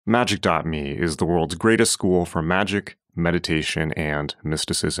Magick.me is the world's greatest school for magic, meditation, and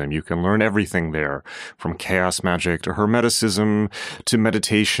mysticism. You can learn everything there, from chaos magic to hermeticism to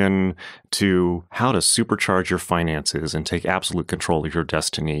meditation to how to supercharge your finances and take absolute control of your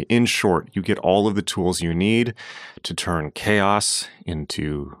destiny. In short, you get all of the tools you need to turn chaos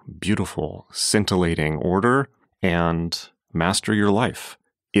into beautiful, scintillating order and master your life.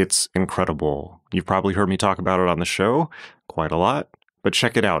 It's incredible. You've probably heard me talk about it on the show quite a lot. But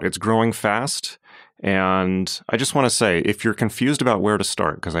check it out. It's growing fast. And I just want to say, if you're confused about where to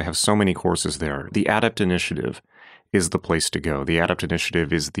start, because I have so many courses there, the Adept Initiative is the place to go. The Adept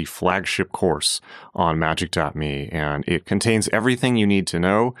Initiative is the flagship course on Magick.me, and it contains everything you need to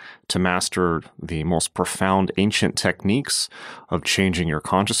know to master the most profound ancient techniques of changing your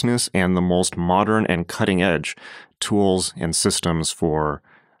consciousness and the most modern and cutting-edge tools and systems for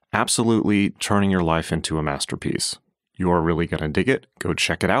absolutely turning your life into a masterpiece. You are really going to dig it. Go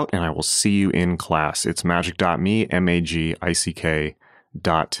check it out, and I will see you in class. It's magick.me, magick.me.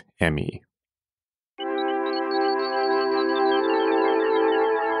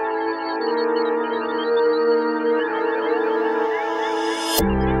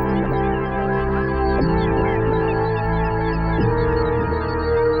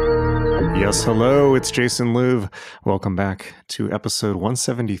 Yes, hello, it's Jason Louv. Welcome back to episode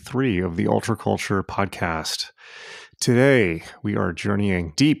 173 of the Ultra Culture podcast. Today, we are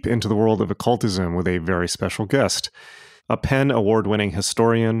journeying deep into the world of occultism with a very special guest, a Penn Award-winning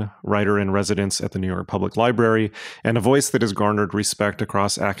historian, writer-in-residence at the New York Public Library, and a voice that has garnered respect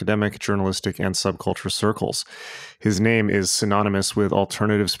across academic, journalistic, and subculture circles. His name is synonymous with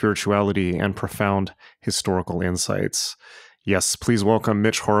alternative spirituality and profound historical insights. Yes, please welcome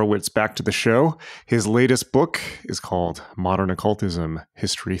Mitch Horowitz back to the show. His latest book is called Modern Occultism,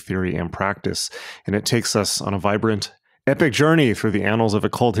 History, Theory, and Practice, and it takes us on a vibrant, epic journey through the annals of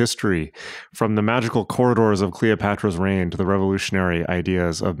occult history, from the magical corridors of Cleopatra's reign to the revolutionary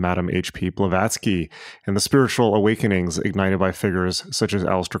ideas of Madame H.P. Blavatsky and the spiritual awakenings ignited by figures such as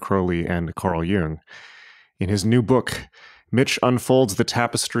Aleister Crowley and Carl Jung. In his new book, Mitch unfolds the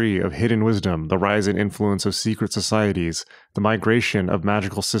tapestry of hidden wisdom, the rise and influence of secret societies, the migration of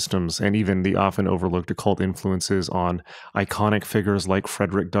magical systems, and even the often overlooked occult influences on iconic figures like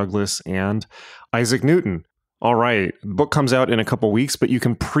Frederick Douglass and Isaac Newton. All right, the book comes out in a couple weeks, but you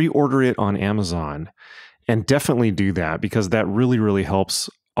can pre-order it on Amazon. And definitely do that, because that really, really helps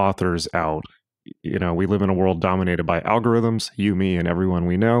authors out. You know, we live in a world dominated by algorithms, you, me, and everyone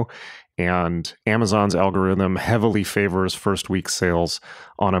we know. And Amazon's algorithm heavily favors first week sales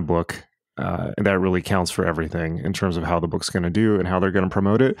on a book. And that really counts for everything in terms of how the book's going to do and how they're going to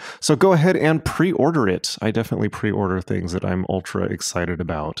promote it. So go ahead and pre-order it. I definitely pre-order things that I'm ultra excited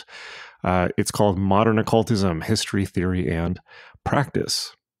about. It's called Modern Occultism, History, Theory, and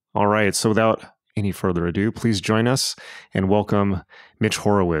Practice. All right, so without any further ado, please join us and welcome Mitch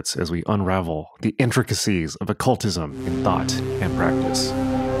Horowitz as we unravel the intricacies of occultism in thought and practice.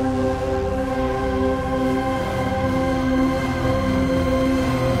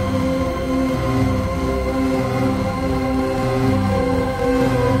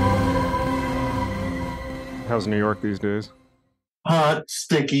 How's New York these days? Hot,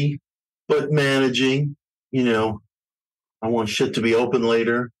 sticky, but managing. You know, I want shit to be open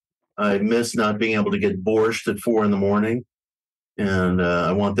later. I miss not being able to get borscht at 4 a.m. And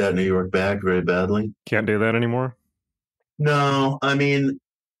I want that New York back very badly. Can't do that anymore? No, I mean,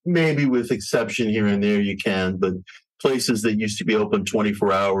 maybe with exception here and there you can, but places that used to be open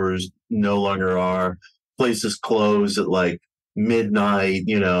 24 hours no longer are. Places close at like midnight,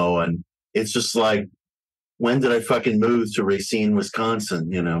 you know, and it's just like, when did I fucking move to Racine,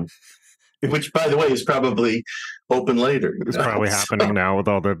 Wisconsin, you know? Which, by the way, is probably open later. It's probably happening now with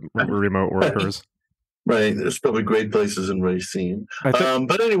all the remote workers. Right. There's probably great places in Racine.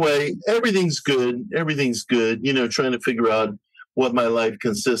 But anyway, everything's good. Everything's good. You know, trying to figure out what my life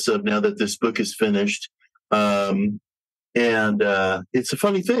consists of now that this book is finished. And it's a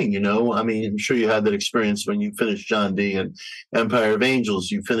funny thing, you know. I mean, I'm sure you had that experience when you finished John Dee and Empire of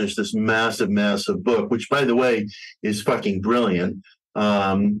Angels. You finished this massive, massive book, which, by the way, is fucking brilliant.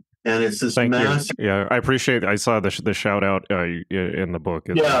 And it's this massive. Yeah, I appreciate it. I saw the shout out in the book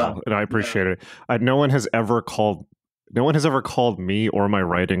as well, and I appreciate it. No one has ever called me or my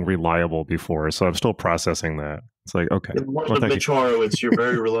writing reliable before, so I'm still processing that. It's like, okay. Well, Mitch Horowitz, you're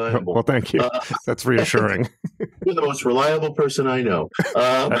very reliable. Well, thank you. That's reassuring. You're the most reliable person I know.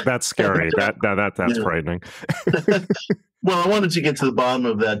 That's scary. That's frightening. Well, I wanted to get to the bottom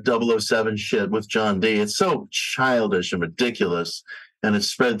of that 007 shit with John Dee. It's so childish and ridiculous. and it's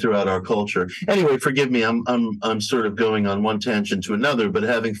spread throughout our culture. Anyway, forgive me, I'm sort of going on one tangent to another, but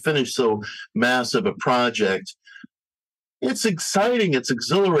having finished so massive a project, it's exciting, it's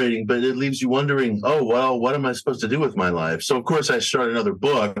exhilarating, but it leaves you wondering, oh, well, what am I supposed to do with my life? So, of course, I start another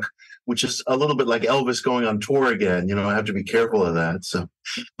book, which is a little bit like Elvis going on tour again. You know, I have to be careful of that. So,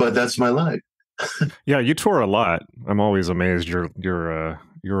 but that's my life. Yeah, you tour a lot. I'm always amazed. You're a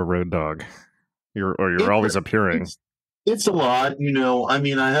road dog. You're always appearing. It's a lot, you know. I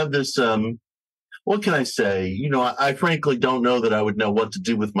mean, I have this what can I say? You know, I frankly don't know that I would know what to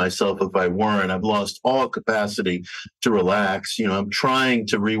do with myself if I weren't. I've lost all capacity to relax. You know, I'm trying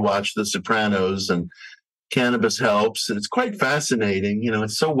to rewatch The Sopranos, and cannabis helps. And it's quite fascinating. You know,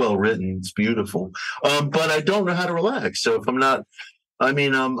 it's so well written. It's beautiful. But I don't know how to relax. So if I'm not, I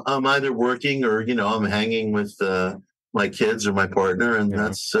mean, I'm either working or, you know, I'm hanging with my kids or my partner, and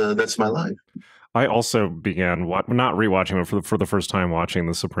that's my life. I also began not rewatching, but for the first time watching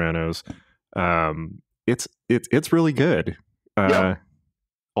The Sopranos. It's really good.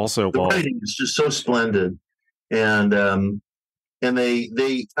 Also, the writing is just so splendid, and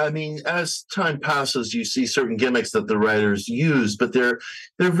they I mean, as time passes, you see certain gimmicks that the writers use, but they're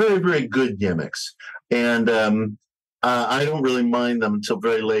very, very good gimmicks, and I don't really mind them until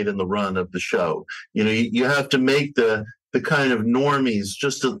very late in the run of the show. You know, you have to make the kind of normies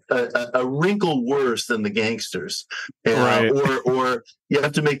just a wrinkle worse than the gangsters, right. or you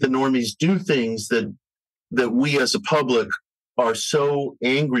have to make the normies do things that we as a public are so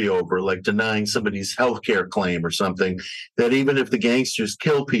angry over, like denying somebody's healthcare claim or something, that even if the gangsters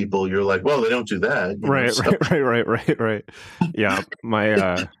kill people, you're like, well, they don't do that. Right. Yeah,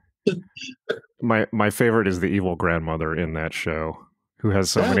 my favorite is the evil grandmother in that show, who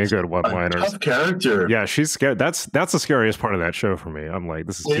has so many good one-liners. Tough character. Yeah, she's scared. That's the scariest part of that show for me. I'm like,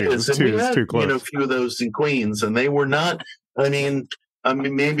 this is too close. You know, a few of those in Queens, and they were not. I mean,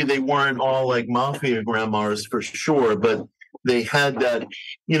 maybe they weren't all like mafia grandmas for sure, but they had that.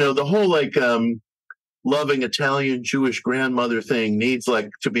 You know, the whole like loving Italian Jewish grandmother thing needs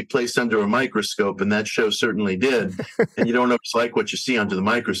like to be placed under a microscope, and that show certainly did. And you don't know it's like what you see under the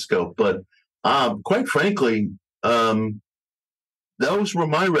microscope, but quite frankly. Those were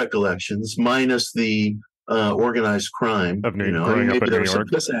my recollections, minus the organized crime of growing up in New York.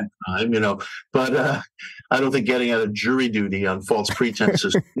 Crime, you know, but I don't think getting out of jury duty on false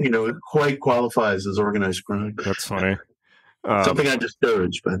pretenses, you know, quite qualifies as organized crime. That's funny. Something I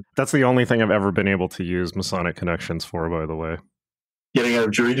discourage, but that's the only thing I've ever been able to use Masonic connections for, by the way. Getting out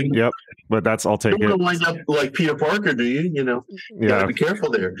of jury duty? Yep, but I'll take it. You don't want to wind up like Peter Parker, do you? You know, you gotta be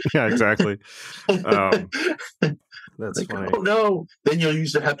careful there. Yeah, exactly. That's like, funny. Oh no! Then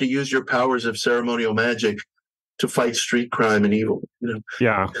you'll have to use your powers of ceremonial magic to fight street crime and evil. You know?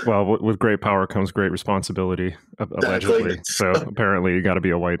 Yeah. Well, with great power comes great responsibility, allegedly. Exactly. So apparently, you got to be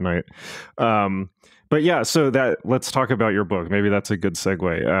a white knight. But yeah, so let's talk about your book. Maybe that's a good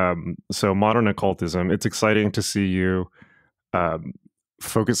segue. So modern occultism. It's exciting to see you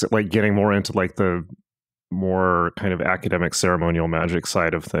focus, like getting more into like the more kind of academic ceremonial magic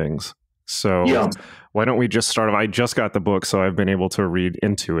side of things. So why don't we just start off? I just got the book, so I've been able to read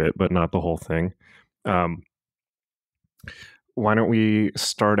into it, but not the whole thing. Why don't we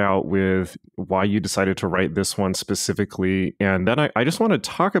start out with why you decided to write this one specifically? And then I just want to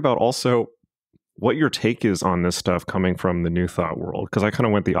talk about also what your take is on this stuff coming from the New Thought world, because I kind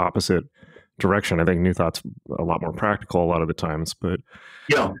of went the opposite direction. I think New Thought's a lot more practical a lot of the times, but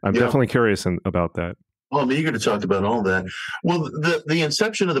I'm definitely curious about that. Well, I'm eager to talk about all that. Well, the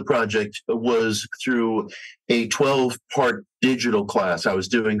inception of the project was through a 12-part digital class I was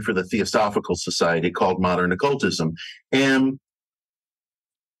doing for the Theosophical Society called Modern Occultism. And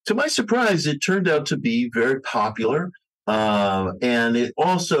to my surprise, it turned out to be very popular. And it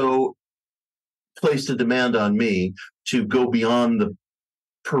also placed a demand on me to go beyond the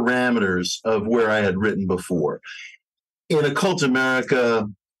parameters of where I had written before. In Occult America,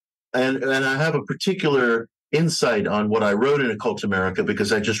 and I have a particular insight on what I wrote in Occult America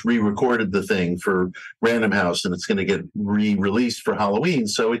because I just re-recorded the thing for Random House, and it's going to get re-released for Halloween.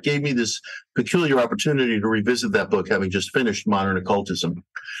 So it gave me this peculiar opportunity to revisit that book, having just finished Modern Occultism.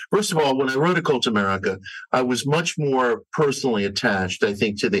 First of all, when I wrote Occult America, I was much more personally attached, I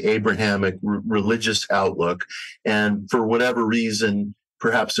think, to the Abrahamic religious outlook. And for whatever reason,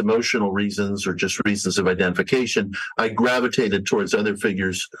 perhaps emotional reasons or just reasons of identification, I gravitated towards other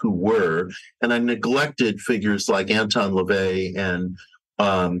figures who were, and I neglected figures like Anton LaVey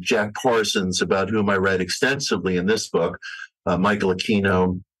and Jack Parsons, about whom I read extensively in this book, Michael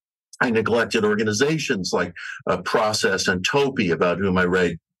Aquino. I neglected organizations like Process and Topi, about whom I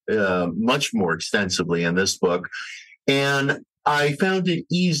read much more extensively in this book. And I found it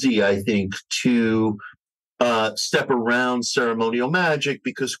easy, I think, to step around ceremonial magic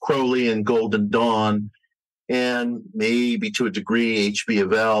because Crowley and Golden Dawn and maybe to a degree HB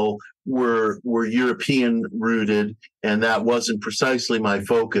of L were European rooted, and that wasn't precisely my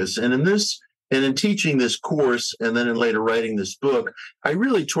focus. And in teaching this course and then in later writing this book, I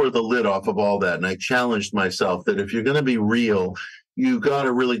really tore the lid off of all that. And I challenged myself that if you're going to be real, you got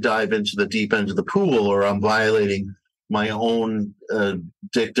to really dive into the deep end of the pool, or I'm violating my own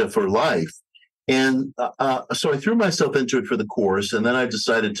dicta for life. And so I threw myself into it for the course, and then I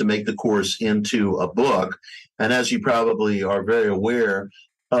decided to make the course into a book. And as you probably are very aware,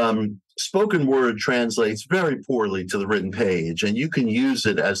 spoken word translates very poorly to the written page, and you can use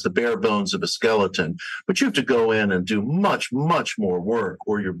it as the bare bones of a skeleton, but you have to go in and do much, much more work,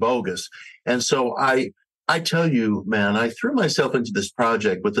 or you're bogus. And so I tell you, man, I threw myself into this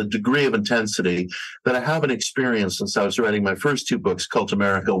project with a degree of intensity that I haven't experienced since I was writing my first two books, Cult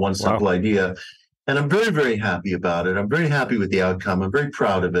America, One Simple Idea. And I'm very, very happy about it. I'm very happy with the outcome. I'm very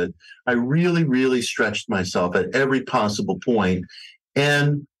proud of it. I really, really stretched myself at every possible point.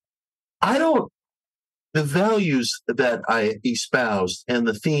 And the values that I espoused and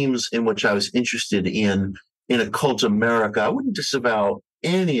the themes in which I was interested in occult America, I wouldn't disavow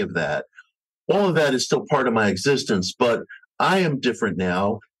any of that. All of that is still part of my existence, but I am different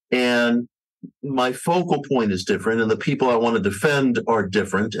now, and my focal point is different, and the people I want to defend are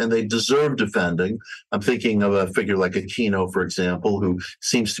different, and they deserve defending. I'm thinking of a figure like Aquino, for example, who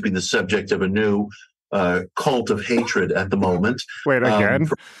seems to be the subject of a new cult of hatred at the moment. Wait, again?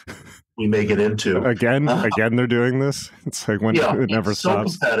 We may get into. Again, they're doing this? It's like when it never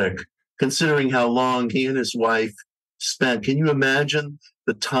stops. So pathetic, considering how long he and his wife spent. Can you imagine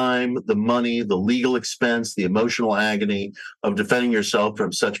the time, the money, the legal expense, the emotional agony of defending yourself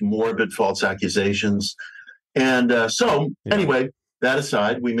from such morbid false accusations? And anyway, that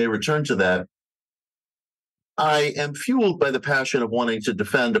aside, we may return to that. I am fueled by the passion of wanting to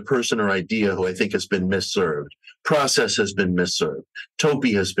defend a person or idea who I think has been misserved. Process has been misserved.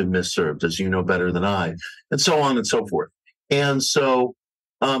 Topi has been misserved, as you know better than I, and so on and so forth. And so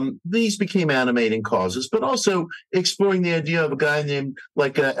these became animating causes, but also exploring the idea of a guy named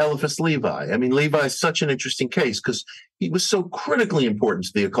like Eliphas Levi. I mean, Levi is such an interesting case because he was so critically important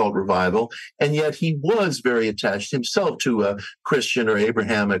to the occult revival, and yet he was very attached himself to a Christian or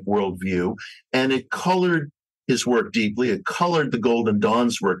Abrahamic worldview, and it colored his work deeply. It colored the Golden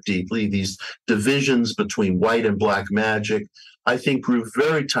Dawn's work deeply. These divisions between white and black magic, I think, grew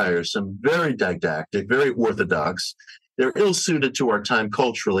very tiresome, very didactic, very orthodox. They're ill-suited to our time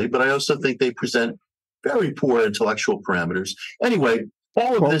culturally, but I also think they present very poor intellectual parameters. Anyway,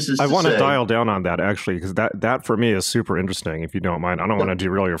 all of this is I want to dial down on that, actually, because that for me is super interesting, if you don't mind. I don't want to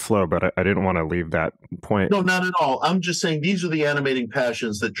derail your flow, but I didn't want to leave that point. No, not at all. I'm just saying these are the animating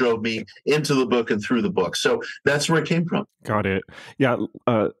passions that drove me into the book and through the book. So that's where it came from. Got it. Yeah,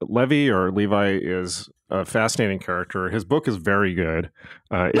 Levi is a fascinating character. His book is very good.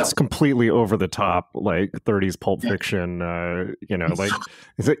 It's completely over the top, like 30s Pulp Fiction.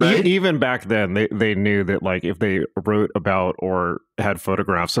 Like even back then, they knew that like if they wrote about or had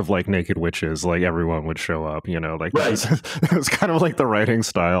photographs of like naked witches, like everyone would show up. It was kind of like the writing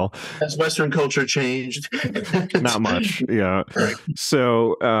style. Has Western culture changed? Not much. Yeah. Right.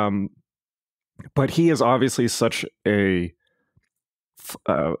 So, but he is obviously such a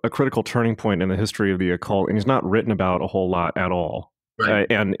critical turning point in the history of the occult, and he's not written about a whole lot at all. Right.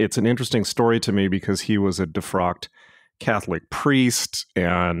 And it's an interesting story to me because he was a defrocked Catholic priest.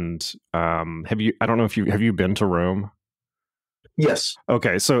 And have you been to Rome? Yes.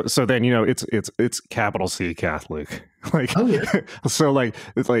 Okay, so then it's capital C Catholic. Like, so like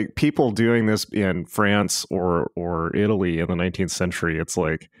it's like people doing this in France or Italy in the 19th century. It's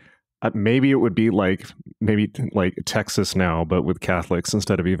like maybe it would be like Texas now, but with Catholics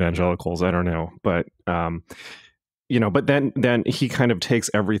instead of evangelicals. I don't know, but but then he kind of takes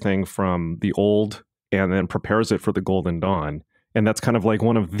everything from the old and then prepares it for the Golden Dawn. And that's kind of like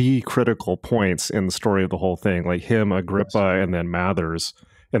one of the critical points in the story of the whole thing, like him, Agrippa, and then Mathers,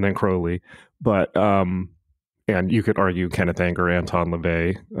 and then Crowley. But and you could argue Kenneth Anger, Anton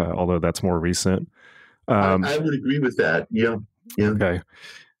LaVey, although that's more recent. I would agree with that. Yeah. Okay.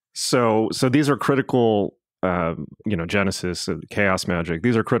 So these are critical Genesis, chaos magic.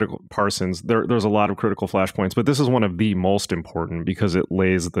 These are critical parsons. There's a lot of critical flashpoints, but this is one of the most important because it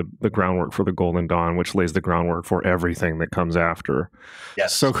lays the groundwork for the Golden Dawn, which lays the groundwork for everything that comes after.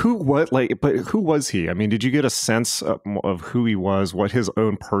 Yes. So who was he? I mean, did you get a sense of who he was, what his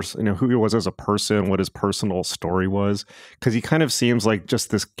own person, who he was as a person, what his personal story was? Because he kind of seems like just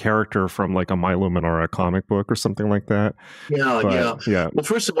this character from like a Milo Manara comic book or something like that. Yeah. Well,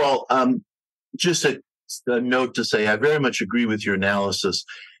 first of all, just a note to say, I very much agree with your analysis.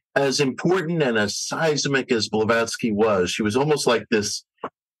 As important and as seismic as Blavatsky was, she was almost like this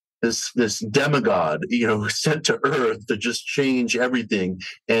demigod, sent to Earth to just change everything.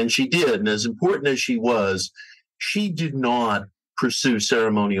 And she did. And as important as she did not pursue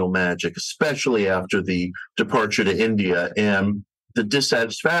ceremonial magic, especially after the departure to India and the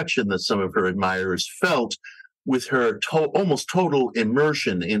dissatisfaction that some of her admirers felt with her almost total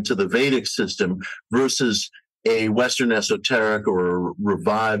immersion into the Vedic system versus a Western esoteric or a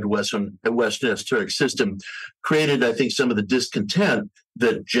revived Western esoteric system, created, I think, some of the discontent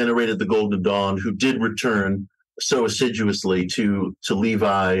that generated the Golden Dawn, who did return so assiduously to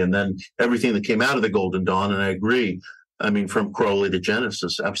Levi and then everything that came out of the Golden Dawn. And I agree. I mean, from Crowley to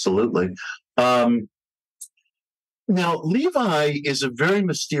Genesis, absolutely. Now, Levi is a very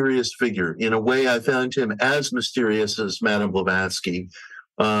mysterious figure. In a way, I found him as mysterious as Madame Blavatsky,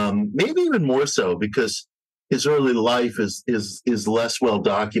 maybe even more so because his early life is less well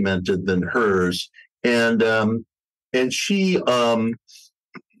documented than hers, and she's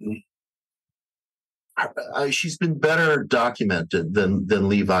been better documented than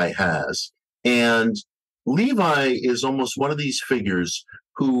Levi has, and Levi is almost one of these figures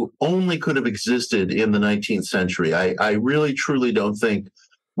who only could have existed in the 19th century. I really, truly don't think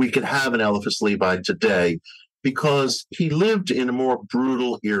we could have an Eliphas Levi today because he lived in a more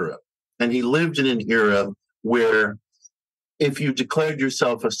brutal era. And he lived in an era where if you declared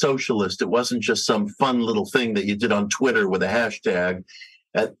yourself a socialist, it wasn't just some fun little thing that you did on Twitter with a hashtag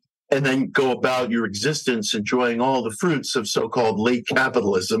and then go about your existence enjoying all the fruits of so-called late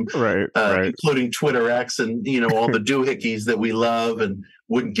capitalism, right. Including Twitter X and, all the doohickeys that we love and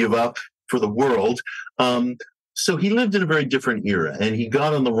wouldn't give up for the world. So he lived in a very different era, and he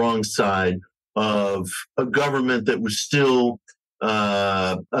got on the wrong side of a government that was still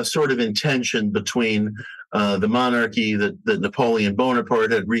a sort of intention between the monarchy that Napoleon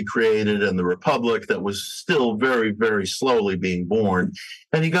Bonaparte had recreated and the republic that was still very, very slowly being born.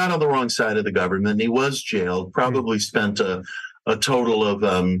 And he got on the wrong side of the government. He was jailed, probably spent a total of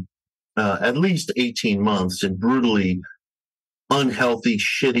at least 18 months in brutally unhealthy,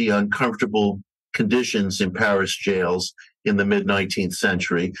 shitty, uncomfortable conditions in Paris jails in the mid-19th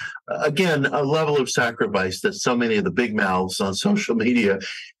century. Again, a level of sacrifice that so many of the big mouths on social media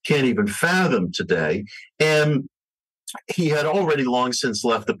can't even fathom today. And he had already long since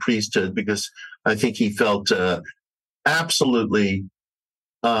left the priesthood because I think he felt absolutely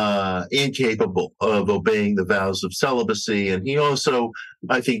incapable of obeying the vows of celibacy. And he also,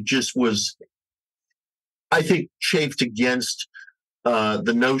 I think, chafed against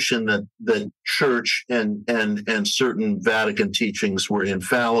the notion that church and certain Vatican teachings were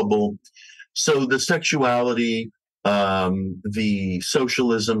infallible. So the sexuality, the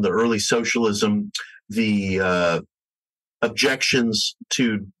socialism, the early socialism, the objections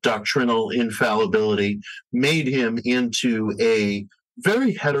to doctrinal infallibility made him into a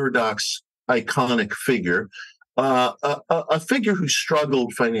very heterodox, iconic figure. A figure who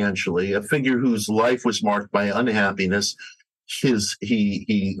struggled financially, a figure whose life was marked by unhappiness.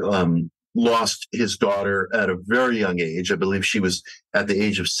 He lost his daughter at a very young age. I believe she was at the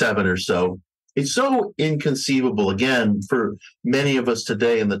age of 7 or so. It's so inconceivable, again, for many of us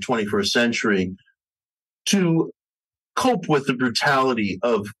today in the 21st century to cope with the brutality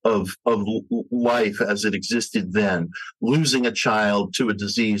of life as it existed then, losing a child to a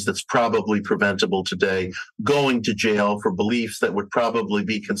disease that's probably preventable today, going to jail for beliefs that would probably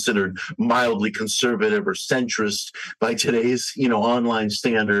be considered mildly conservative or centrist by today's, online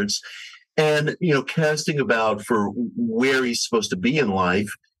standards, and, casting about for where he's supposed to be in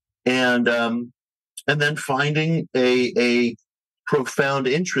life, and then finding a profound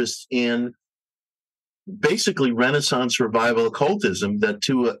interest in basically Renaissance revival occultism that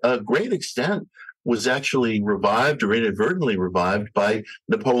to a great extent was actually revived or inadvertently revived by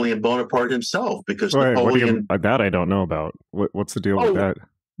Napoleon Bonaparte himself, because Napoleon... that I don't know about. What's the deal with that?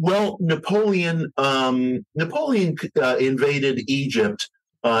 Well, Napoleon invaded Egypt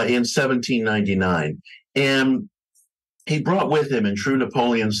in 1799, and he brought with him, in true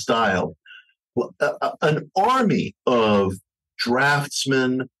Napoleon style, an army of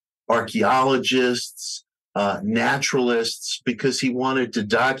draftsmen, archaeologists, naturalists, because he wanted to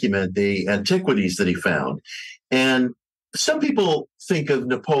document the antiquities that he found. And some people think of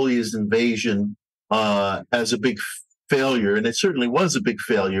Napoleon's invasion as a big failure, and it certainly was a big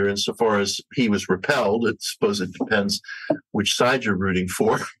failure insofar as he was repelled. I suppose it depends which side you're rooting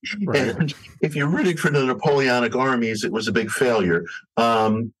for. Right. And if you're rooting for the Napoleonic armies, it was a big failure.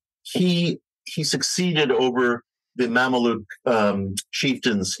 He succeeded over the Mameluke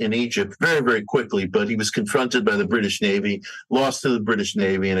chieftains in Egypt very, very quickly, but he was confronted by the British Navy, lost to the British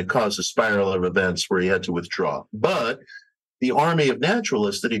Navy, and it caused a spiral of events where he had to withdraw. But the army of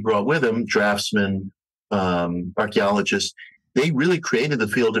naturalists that he brought with him, draftsmen, archaeologists, they really created the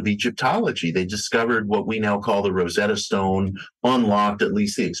field of Egyptology. They discovered what we now call the Rosetta Stone, unlocked at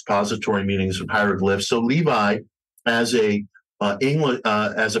least the expository meanings of hieroglyphs. So Levi, as a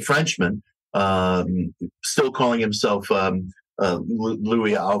Frenchman, still calling himself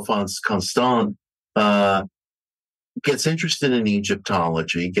Louis Alphonse Constant, gets interested in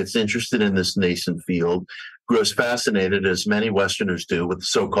Egyptology, gets interested in this nascent field, grows fascinated, as many Westerners do, with the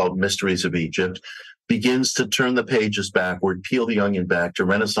so-called mysteries of Egypt, begins to turn the pages backward, peel the onion back to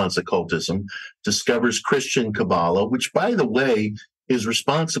Renaissance occultism, discovers Christian Kabbalah, which, by the way, is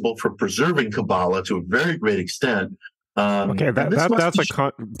responsible for preserving Kabbalah to a very great extent. Okay,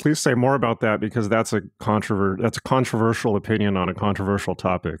 please say more about that, because that's a controversial opinion on a controversial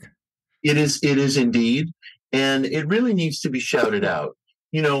topic. It is indeed, and it really needs to be shouted out.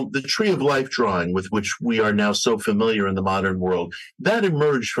 You know, the tree of life drawing with which we are now so familiar in the modern world, that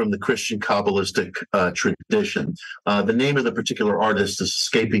emerged from the Christian Kabbalistic tradition. The name of the particular artist is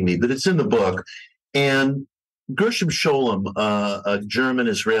escaping me, but it's in the book. And Gershom Scholem, a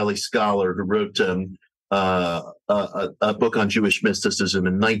German-Israeli scholar who wrote a book on Jewish mysticism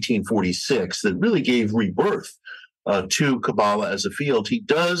in 1946 that really gave rebirth to Kabbalah as a field, he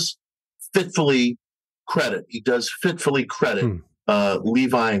does fitfully credit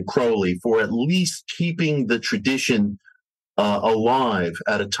Levi and Crowley for at least keeping the tradition alive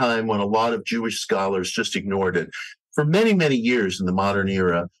at a time when a lot of Jewish scholars just ignored it. For many, many years in the modern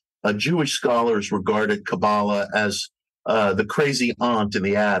era, Jewish scholars regarded Kabbalah as the crazy aunt in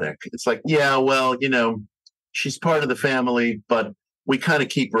the attic. It's like, yeah, well, you know, she's part of the family, but we kind of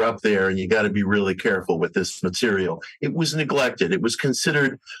keep her up there, and you got to be really careful with this material. It was neglected. It was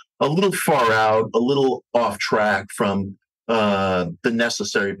considered a little far out, a little off track from the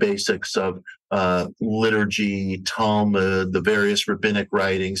necessary basics of liturgy, Talmud, the various rabbinic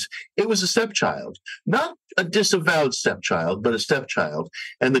writings. It was a stepchild, not a disavowed stepchild, but a stepchild.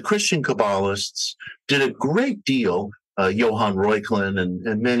 And the Christian Kabbalists did a great deal, Johann Reuchlin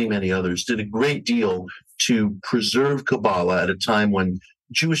and many, many others, did a great deal to preserve Kabbalah at a time when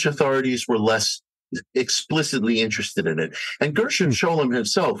Jewish authorities were less explicitly interested in it. And Gershom Scholem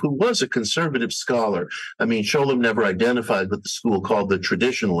himself, who was a conservative scholar, I mean, Scholem never identified with the school called the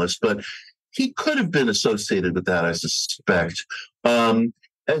traditionalist, but he could have been associated with that, I suspect. And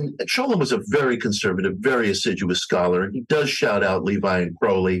Scholem was a very conservative, very assiduous scholar. He does shout out Levi and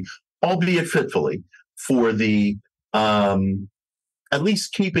Crowley, albeit fitfully, for the at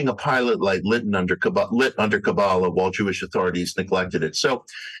least keeping a pilot light lit under Kabbalah while Jewish authorities neglected it. So,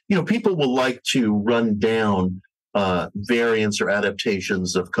 you know, people will like to run down variants or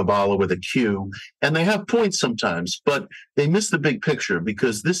adaptations of Kabbalah with a Q, and they have points sometimes, but they miss the big picture,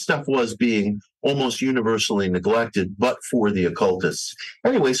 because this stuff was being almost universally neglected, but for the occultists.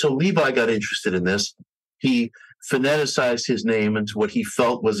 Anyway, so Levi got interested in this. He phoneticized his name into what he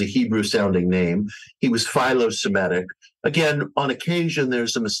felt was a Hebrew-sounding name. He was philo-Semitic. Again, on occasion,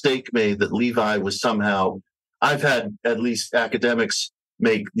 there's a mistake made that Levi was somehow, I've had at least academics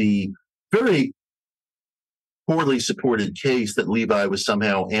make the very poorly supported case that Levi was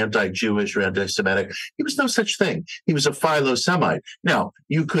somehow anti-Jewish or anti-Semitic. He was no such thing. He was a philo-Semite. Now,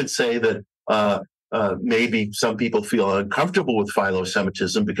 you could say that maybe some people feel uncomfortable with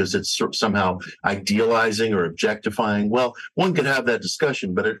philo-Semitism because it's somehow idealizing or objectifying. Well, one could have that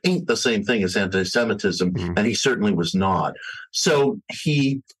discussion, but it ain't the same thing as anti-Semitism, and he certainly was not. So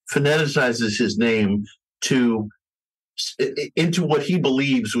he phoneticizes his name into what he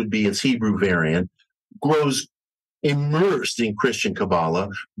believes would be its Hebrew variant, grows immersed in Christian Kabbalah,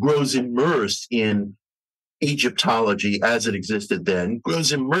 grows immersed in Egyptology as it existed then,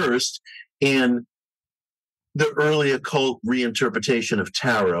 grows immersed in the early occult reinterpretation of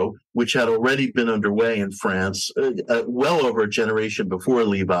tarot, which had already been underway in France well over a generation before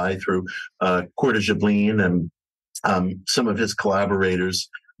Levi through Coeur de Jablin and some of his collaborators,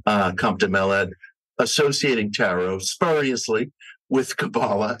 Comte de Mellet, associating tarot spuriously with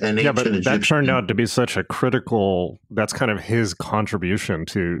Kabbalah and Yeah, ancient but Egyptian. that turned out to be such a critical, that's kind of his contribution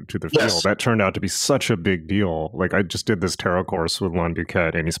to the field. Yes. That turned out to be such a big deal. Like, I just did this tarot course with Lon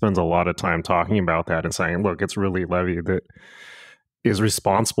Duquette, and he spends a lot of time talking about that and saying, look, it's really Levy that is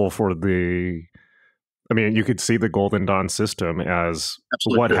responsible for the, I mean, you could see the Golden Dawn system as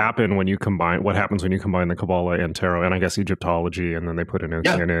what happens when you combine the Kabbalah and tarot, and I guess Egyptology, and then they put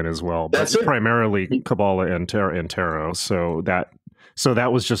Enochian in as well. But That's it. Primarily Kabbalah and tarot. So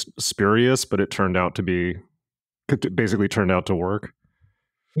that was just spurious, but it basically turned out to work.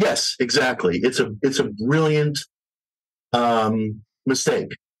 Yes, exactly. It's a brilliant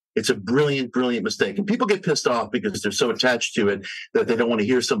mistake. It's a brilliant mistake. And people get pissed off because they're so attached to it that they don't want to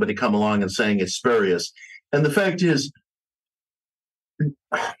hear somebody come along and saying it's spurious. And the fact is,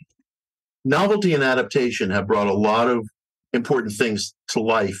 novelty and adaptation have brought a lot of important things to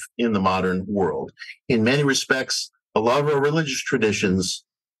life in the modern world. In many respects, a lot of our religious traditions,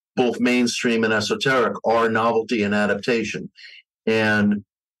 both mainstream and esoteric, are novelty and adaptation. And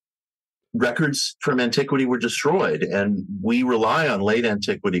records from antiquity were destroyed, and we rely on late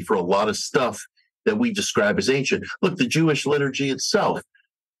antiquity for a lot of stuff that we describe as ancient. Look, the Jewish liturgy itself,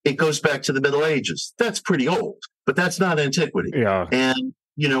 it goes back to the Middle Ages. That's pretty old, but that's not antiquity. Yeah. And,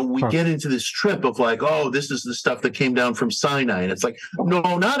 we get into this trip of like, oh, this is the stuff that came down from Sinai. And it's like,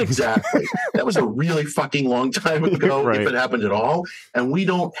 no, not exactly. That was a really fucking long time ago, right, if it happened at all. And we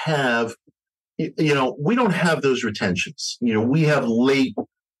don't have, we don't have those retentions. We have late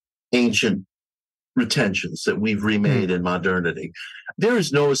ancient retentions that we've remade in modernity. There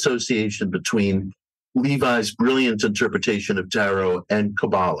is no association between Levi's brilliant interpretation of tarot and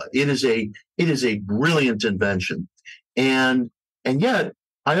Kabbalah. It is a brilliant invention. And yet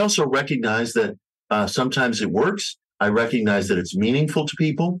I also recognize that sometimes it works. I recognize that it's meaningful to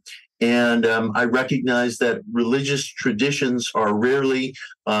people. And I recognize that religious traditions are rarely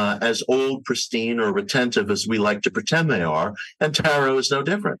as old, pristine, or retentive as we like to pretend they are. And tarot is no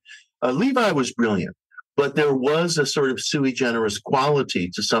different. Levi was brilliant, but there was a sort of sui generis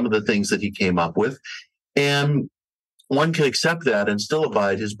quality to some of the things that he came up with. And one can accept that and still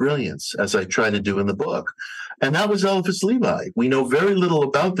abide his brilliance, as I try to do in the book. And that was Eliphas Levi. We know very little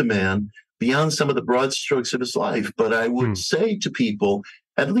about the man beyond some of the broad strokes of his life. But I would say to people,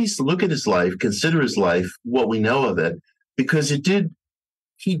 at least look at his life, consider his life, what we know of it, because he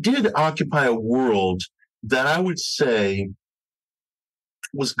did occupy a world that I would say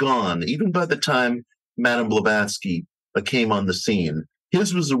was gone, even by the time Madame Blavatsky came on the scene.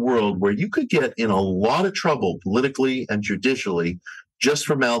 His was a world where you could get in a lot of trouble politically and judicially just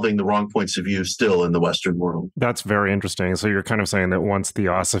for mouthing the wrong points of view still in the Western world. That's very interesting. So you're kind of saying that once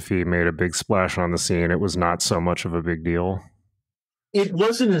Theosophy made a big splash on the scene, it was not so much of a big deal? It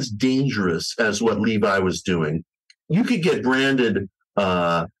wasn't as dangerous as what Levi was doing. You could get branded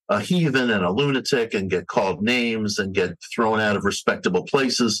a heathen and a lunatic and get called names and get thrown out of respectable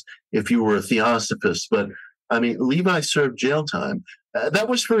places if you were a theosophist. But I mean, Levi served jail time. That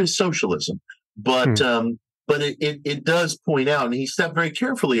was for his socialism. But it does point out, and he stepped very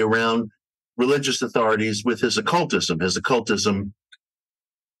carefully around religious authorities with his occultism. His occultism,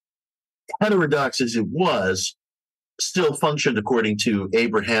 heterodox as it was, still functioned according to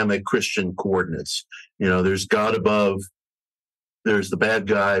Abrahamic Christian coordinates. There's God above, there's the bad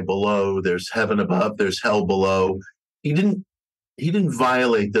guy below, there's heaven above, there's hell below. He didn't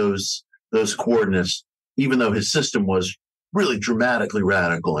violate those coordinates, even though his system was really dramatically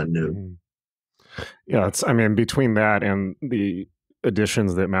radical and new. Yeah, between that and the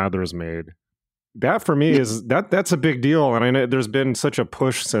additions that Mather's made, that for me is that's a big deal. And I know there's been such a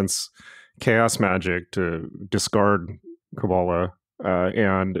push since Chaos Magic to discard Kabbalah,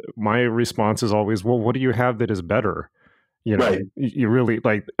 and my response is always, well, what do you have that is better? Right. You really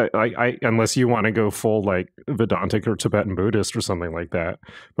I unless you want to go full like Vedantic or Tibetan Buddhist or something like that,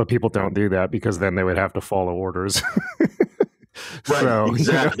 but people don't do that because then they would have to follow orders. Right, so,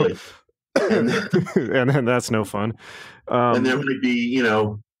 exactly. And then that's no fun. And there might be,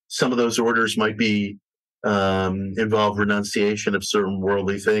 some of those orders might be involve renunciation of certain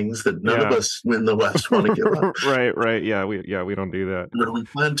worldly things that none of us in the West want to give up. Right. Yeah, we don't do that. Nor do we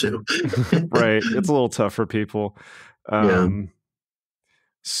plan to. Right. It's a little tough for people.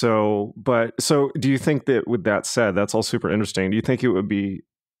 So do you think that, with that said, that's all super interesting. Do you think it would be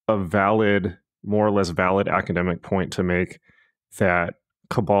a more or less valid academic point to make that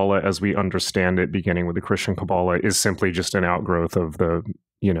Kabbalah, as we understand it, beginning with the Christian Kabbalah, is simply just an outgrowth of the,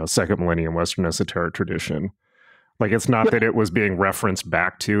 second millennium Western esoteric tradition? Like, it's not that it was being referenced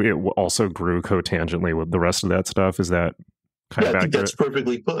back to, it also grew cotangently with the rest of that stuff. Is that kind of accurate? I think that's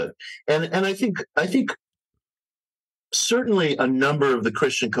perfectly put. And I think certainly a number of the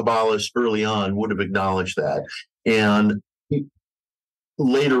Christian Kabbalists early on would have acknowledged that. And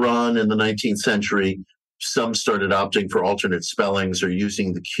later on in the 19th century, some started opting for alternate spellings or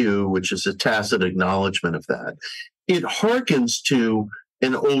using the Q, which is a tacit acknowledgement of that. It harkens to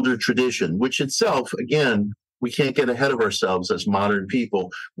an older tradition, which itself, again, we can't get ahead of ourselves as modern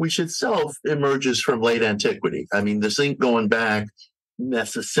people, which itself emerges from late antiquity. I mean, this ain't going back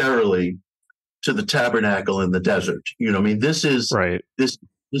necessarily to the tabernacle in the desert. You know, I mean, this is Right. this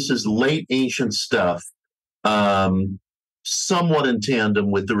is late ancient stuff, somewhat in tandem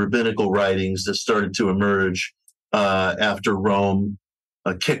with the rabbinical writings that started to emerge after Rome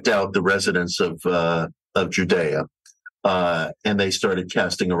kicked out the residents of Judea. And they started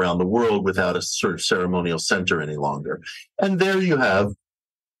casting around the world without a sort of ceremonial center any longer. And there you have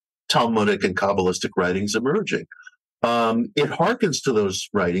Talmudic and Kabbalistic writings emerging. It harkens to those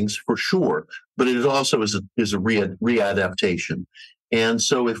writings for sure, but it also is a readaptation. And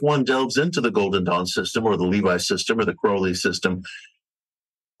so if one delves into the Golden Dawn system or the Levi system or the Crowley system,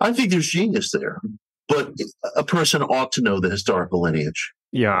 I think there's genius there. But a person ought to know the historical lineage.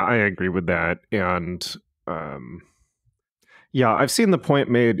 Yeah, I agree with that. And yeah, I've seen the point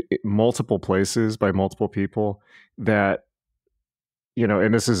made multiple places by multiple people that, you know,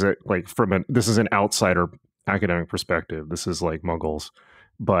 and this is this is an outsider academic perspective. This is like Muggles,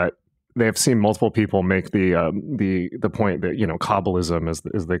 but they've seen multiple people make the point that, you know, Kabbalism,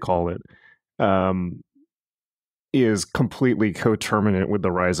 as they call it, is completely coterminant with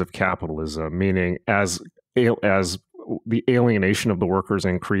the rise of capitalism, meaning as the alienation of the workers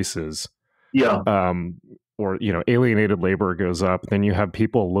increases, or, you know, alienated labor goes up, then you have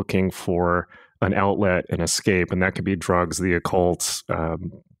people looking for an outlet, an escape, and that could be drugs, the occult,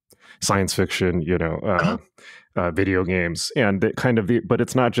 science fiction, you know, video games, and that kind of but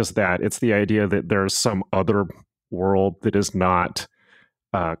it's not just that. It's the idea that there's some other world that is not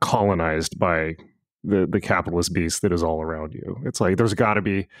colonized by the capitalist beast that is all around you. It's like there's got to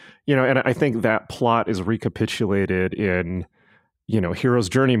be, you know, and I think that plot is recapitulated in, you know, hero's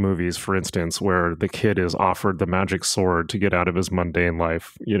journey movies, for instance, where the kid is offered the magic sword to get out of his mundane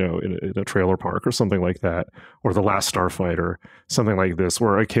life, you know, in a trailer park or something like that, or The Last Starfighter, something like this,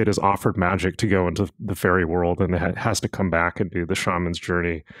 where a kid is offered magic to go into the fairy world and has to come back and do the shaman's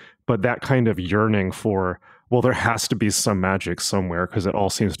journey. But that kind of yearning for, well, there has to be some magic somewhere because it all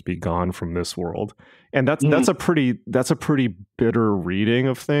seems to be gone from this world, and that's a pretty bitter reading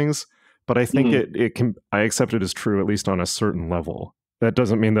of things. But I think it can, I accept it as true, at least on a certain level. That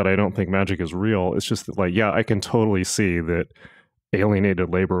doesn't mean that I don't think magic is real. It's just that, like, yeah, I can totally see that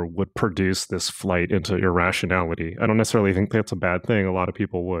alienated labor would produce this flight into irrationality. I don't necessarily think that's a bad thing. A lot of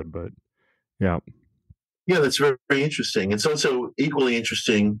people would, but yeah. Yeah, that's very, very interesting. It's also equally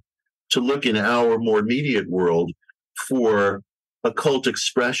interesting to look in our more immediate world for occult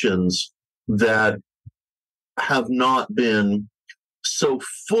expressions that have not been so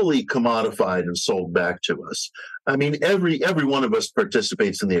fully commodified and sold back to us. I mean, every one of us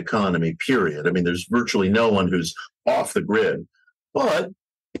participates in the economy, period. I mean, there's virtually no one who's off the grid. But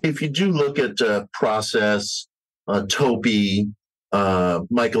if you do look at Process, Topi,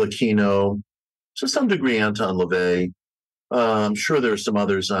 Michael Aquino, to some degree Anton LaVey, I'm sure there are some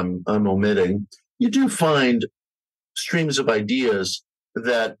others I'm omitting, you do find streams of ideas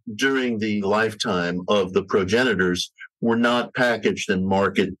that during the lifetime of the progenitors were not packaged and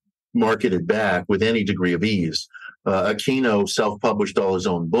marketed back with any degree of ease. Aquino self-published all his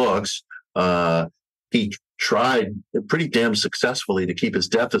own books. He tried pretty damn successfully to keep his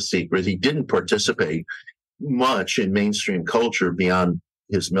death a secret. He didn't participate much in mainstream culture beyond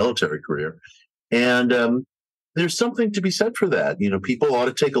his military career. And there's something to be said for that. You know, people ought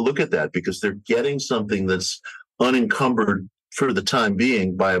to take a look at that because they're getting something that's unencumbered for the time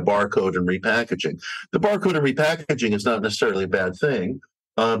being by a barcode and repackaging. The barcode and repackaging is not necessarily a bad thing,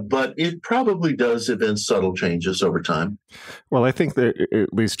 but it probably does evince subtle changes over time. Well, I think that,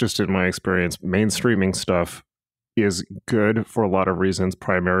 at least just in my experience, mainstreaming stuff is good for a lot of reasons,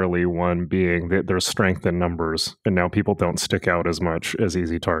 primarily one being that there's strength in numbers, and now people don't stick out as much as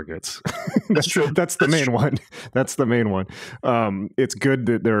easy targets. That's true. That's the main one. That's the main one. It's good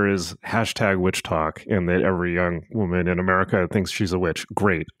that there is hashtag witch talk and that every young woman in America thinks she's a witch.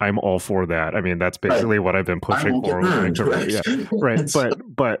 Great. I'm all for that. I mean, that's basically what I've been pushing for. Right. Yeah, right.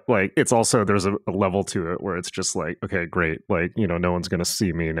 But like, it's also, there's a level to it where it's just like, okay, great. Like, you know, no one's going to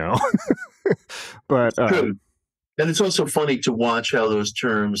see me now. But and it's also funny to watch how those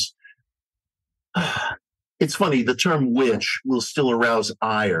terms, it's funny, the term witch will still arouse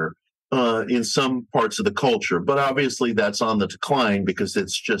ire in some parts of the culture, but obviously that's on the decline because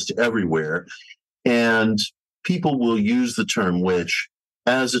it's just everywhere. And people will use the term witch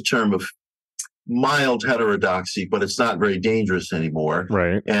as a term of mild heterodoxy, but it's not very dangerous anymore.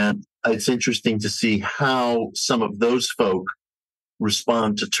 Right. And it's interesting to see how some of those folk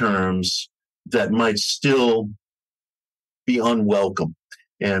respond to terms that might still be unwelcome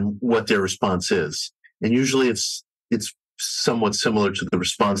and what their response is. And usually it's somewhat similar to the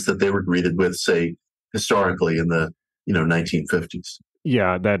response that they were greeted with, say, historically in the 1950s.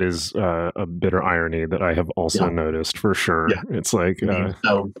 Yeah, that is a bitter irony that I have also noticed for sure. Yeah. It's like,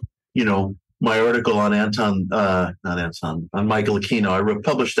 so, my article on on Michael Aquino, I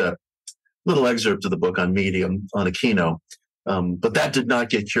published a little excerpt of the book on Medium on Aquino, but that did not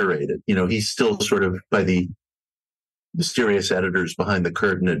get curated. He's still sort of by the mysterious editors behind the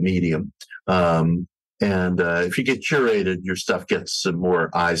curtain at Medium. And if you get curated, your stuff gets some more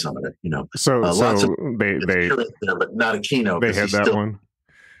eyes on it. So lots of they there, but not Aquino. They had that one.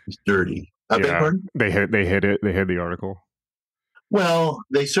 It's dirty. They hid it. They hid the article. Well,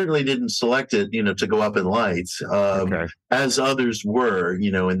 they certainly didn't select it, to go up in lights, as others were,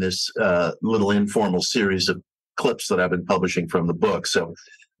 in this little informal series of clips that I've been publishing from the book. So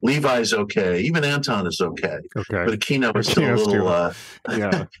Levi's okay. Even Anton is okay. But Aquino is still a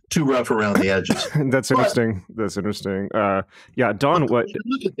little too rough around the edges. That's interesting. Don, what?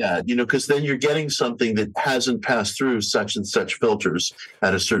 Look at that, because then you're getting something that hasn't passed through such and such filters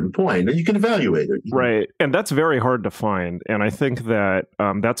at a certain point, and you can evaluate it. Right. And that's very hard to find. And I think that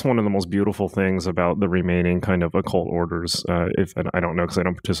that's one of the most beautiful things about the remaining kind of occult orders. And I don't know because I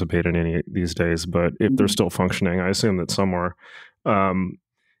don't participate in any these days, but if they're still functioning, I assume that some are.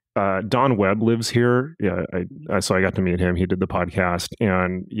 Don Webb lives here. Yeah, so I got to meet him. He did the podcast,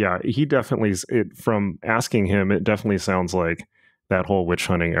 and he definitely. From asking him, it definitely sounds like that whole witch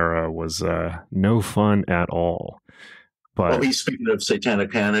hunting era was no fun at all. But he's speaking of Satanic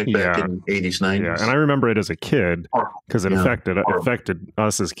Panic back in 80s, 90s. Yeah, and I remember it as a kid because it affected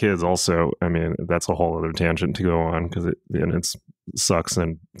us as kids. Also, I mean, that's a whole other tangent to go on because it sucks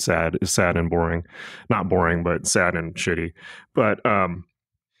and sad. It's sad and boring, not boring, but sad and shitty. But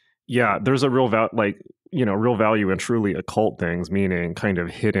there's a real real value in truly occult things, meaning kind of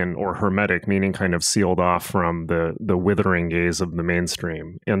hidden, or hermetic, meaning kind of sealed off from the withering gaze of the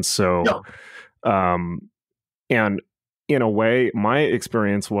mainstream. And so, and in a way, my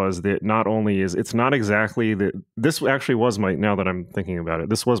experience was that not only it's not exactly that. This actually was now that I'm thinking about it,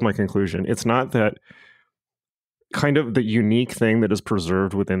 this was my conclusion. It's not that kind of the unique thing that is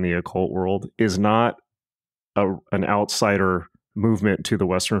preserved within the occult world is not an outsider movement to the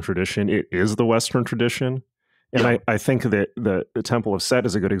Western tradition. It is the Western tradition. And I think that the Temple of Set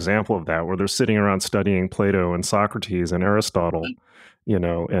is a good example of that, where they're sitting around studying Plato and Socrates and Aristotle,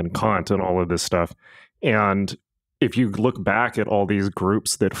 and Kant and all of this stuff. And if you look back at all these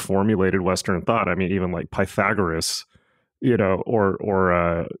groups that formulated Western thought, I mean, even like Pythagoras,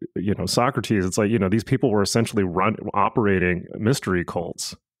 or Socrates, it's like, these people were essentially operating mystery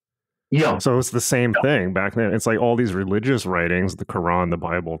cults. Yeah. So it's the same thing back then. It's like all these religious writings, the Quran, the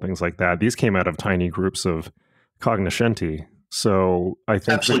Bible, things like that. These came out of tiny groups of cognoscenti. So I think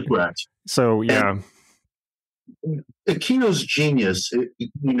absolutely correct. So and Aquino's genius,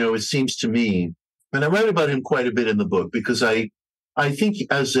 it seems to me, and I write about him quite a bit in the book because I think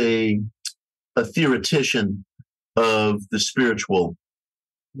as a theoretician of the spiritual,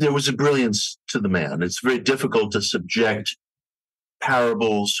 there was a brilliance to the man. It's very difficult to subject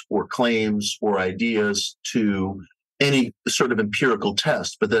parables or claims or ideas to any sort of empirical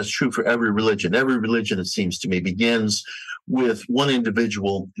test, but that's true for every religion. Every religion, it seems to me, begins with one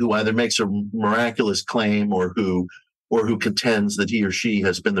individual who either makes a miraculous claim or who contends that he or she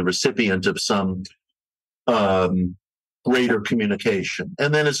has been the recipient of some greater communication.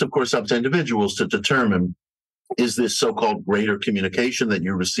 And then it's, of course, up to individuals to determine, is this so-called greater communication that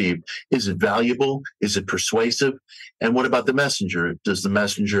you received, is it valuable? Is it persuasive? And what about the messenger? Does the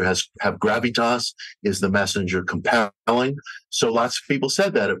messenger have gravitas? Is the messenger compelling? So lots of people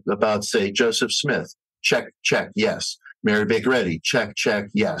said that about, say, Joseph Smith. Check, check, yes. Mary Baker Eddy. Check, check,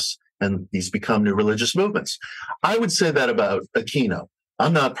 yes. And these become new religious movements. I would say that about Aquino.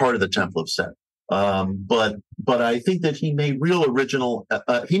 I'm not part of the Temple of Set. But I think that he made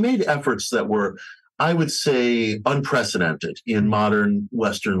he made efforts that were, I would say, unprecedented in modern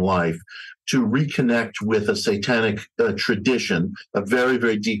Western life to reconnect with a satanic tradition, a very,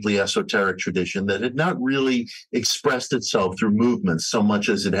 very deeply esoteric tradition that had not really expressed itself through movements so much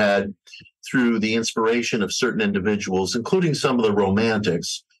as it had through the inspiration of certain individuals, including some of the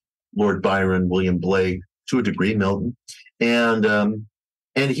romantics, Lord Byron, William Blake, to a degree, Milton. And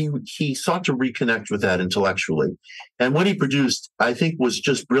And he sought to reconnect with that intellectually. And what he produced, I think, was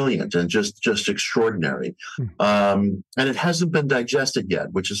just brilliant and just extraordinary. And it hasn't been digested yet,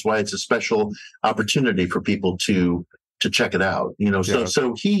 which is why it's a special opportunity for people to check it out.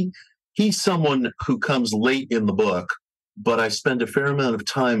 So he's someone who comes late in the book, but I spend a fair amount of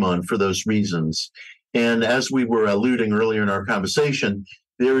time on for those reasons. And as we were alluding earlier in our conversation,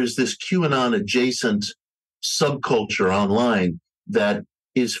 there is this QAnon adjacent subculture online that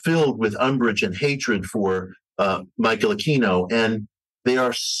is filled with umbrage and hatred for Michael Aquino, and they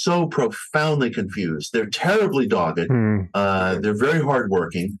are so profoundly confused. They're terribly dogged. They're very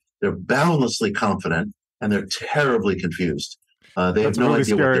hardworking. They're boundlessly confident, and they're terribly confused. They have no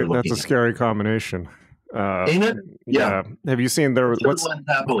idea what they're looking at. That's a scary combination. Ain't it? Yeah. Have you seen there?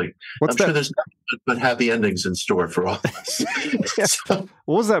 Happily. I'm sure there's nothing but happy endings in store for all this. What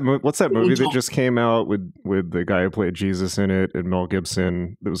was that movie? What's that movie that just came out with the guy who played Jesus in it and Mel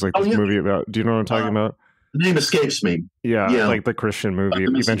Gibson? It was like this movie about. Do you know what I'm talking about? The name escapes me. Yeah, like the Christian movie,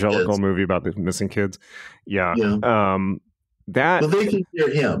 evangelical movie about the missing kids. Yeah. Well, they think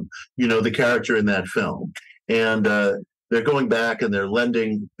they're him. The character in that film, and they're going back and they're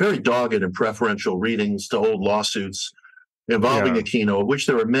lending very dogged and preferential readings to old lawsuits involving Aquino, of which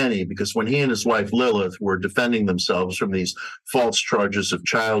there were many, because when he and his wife Lilith were defending themselves from these false charges of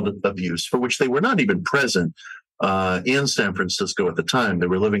child abuse, for which they were not even present in San Francisco at the time. They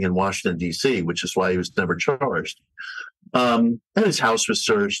were living in Washington, D.C., which is why he was never charged. And his house was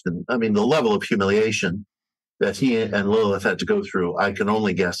searched. And I mean, the level of humiliation that he and Lilith had to go through, I can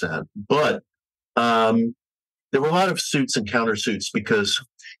only guess at. But there were a lot of suits and countersuits because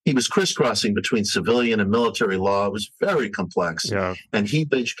he was crisscrossing between civilian and military law. It was very complex. Yeah. And he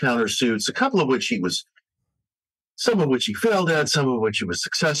waged countersuits, some of which he failed at, some of which he was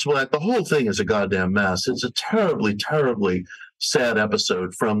successful at. The whole thing is a goddamn mess. It's a terribly, terribly sad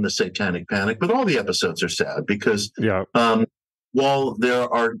episode from the Satanic Panic, but all the episodes are sad because while there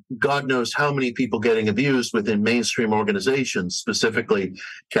are God knows how many people getting abused within mainstream organizations, specifically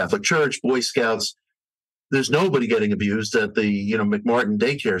Catholic Church, Boy Scouts, there's nobody getting abused at the McMartin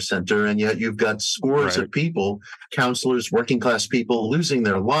Daycare Center, and yet you've got scores of people, counselors, working class people, losing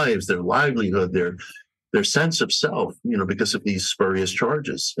their lives, their livelihood, their sense of self, because of these spurious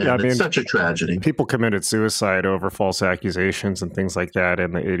charges. And it's such a tragedy. People committed suicide over false accusations and things like that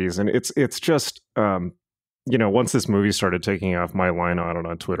in the 80s, and it's just once this movie started taking off, my line on it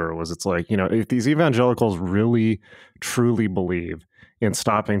on Twitter was, it's like, if these evangelicals really truly believe in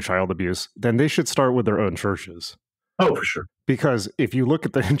stopping child abuse, then they should start with their own churches. Oh, for sure. Because if you look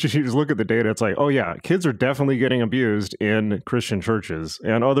at the data, it's like, oh yeah, kids are definitely getting abused in Christian churches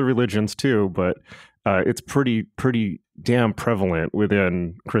and other religions too, but it's pretty damn prevalent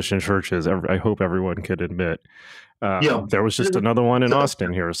within Christian churches. I hope everyone could admit. There was just another one in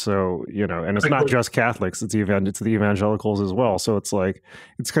Austin here, so and it's not just Catholics; it's the evangelicals as well. So it's like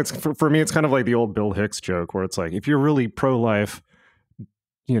for me, it's kind of like the old Bill Hicks joke, where it's like, if you're really pro-life,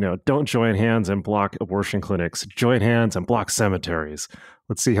 don't join hands and block abortion clinics. Join hands and block cemeteries.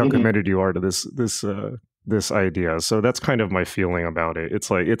 Let's see how committed you are to this idea. So that's kind of my feeling about it.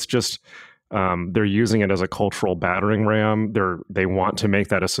 It's like it's just. They're using it as a cultural battering ram. They want to make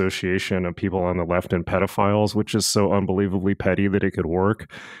that association of people on the left and pedophiles, which is so unbelievably petty that it could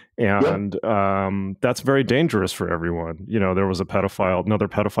work. And that's very dangerous for everyone. There was another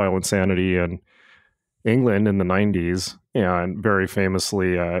pedophile insanity in England in the 90s, and very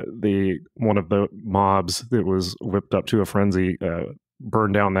famously, one of the mobs that was whipped up to a frenzy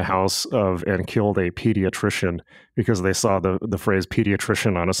burned down the house of and killed a pediatrician because they saw the phrase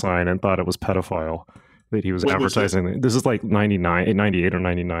pediatrician on a sign and thought it was pedophile that he was advertising. This is like 98 or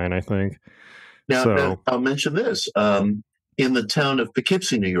 99, I think. Now, I'll mention this. In the town of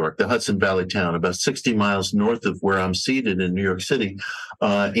Poughkeepsie, New York, the Hudson Valley town, about 60 miles north of where I'm seated in New York City,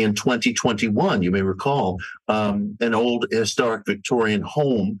 in 2021, you may recall, an old historic Victorian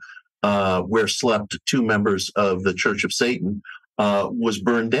home where slept two members of the Church of Satan was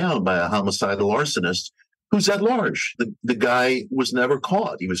burned down by a homicidal arsonist who's at large. The guy was never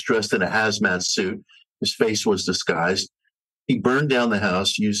caught. He was dressed in a hazmat suit. His face was disguised. He burned down the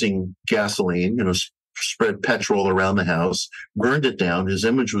house using gasoline, spread petrol around the house, burned it down. His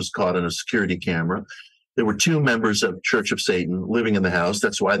image was caught on a security camera. There were two members of Church of Satan living in the house.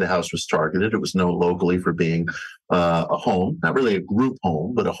 That's why the house was targeted. It was known locally for being a home, not really a group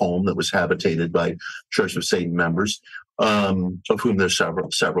home, but a home that was habitated by Church of Satan members, of whom there's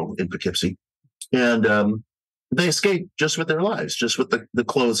several in Poughkeepsie. And they escaped just with their lives, just with the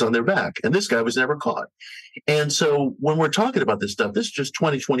clothes on their back. And this guy was never caught. And so when we're talking about this stuff, this is just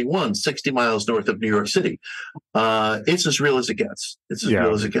 2021, 60 miles north of New York City. It's as real as it gets. It's as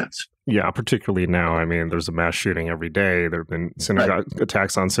real as it gets. Yeah, particularly now. I mean, there's a mass shooting every day. There have been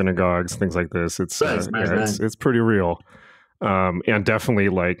attacks on synagogues, things like this. It's it's pretty real. And definitely,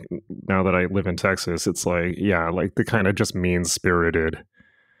 like, now that I live in Texas, it's like, like the kind of just mean-spirited,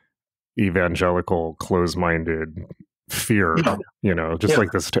 evangelical, close-minded fear, like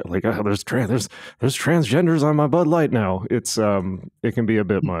this, like, there's transgenders on my Bud Light now. It's it can be a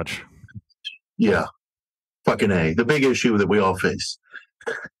bit much. Yeah, fucking A. The big issue that we all face.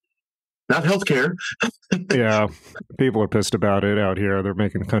 Not healthcare. Yeah, people are pissed about it out here. They're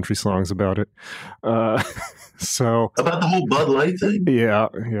making country songs about it. So about the whole Bud Light thing. Yeah.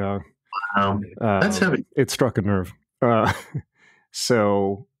 That's heavy. It struck a nerve.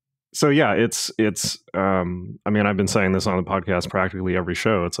 So yeah, it's. I mean, I've been saying this on the podcast practically every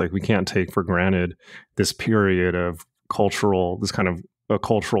show. It's like we can't take for granted this period of this kind of a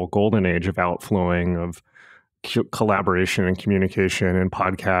cultural golden age of outflowing of collaboration and communication and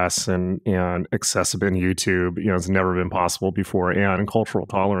podcasts and accessible in YouTube. It's never been possible before, and cultural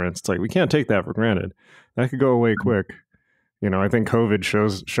tolerance. It's like we can't take that for granted. That could go away quick. I think COVID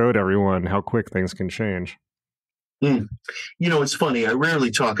showed everyone how quick things can change. It's funny. I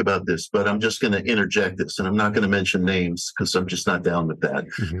rarely talk about this, but I'm just going to interject this, and I'm not going to mention names because I'm just not down with that.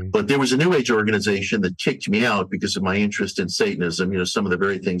 Mm-hmm. But there was a New Age organization that kicked me out because of my interest in Satanism. Some of the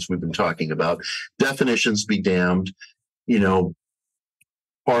very things we've been talking about. Definitions be damned.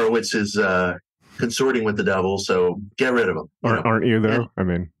 Horowitz is consorting with the devil, so get rid of him. Aren't you though? I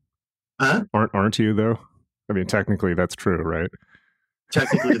mean, huh? Aren't you though? I mean, technically that's true, right?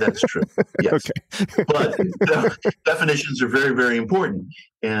 Technically, that's true. Yes. Okay. But definitions are very, very important.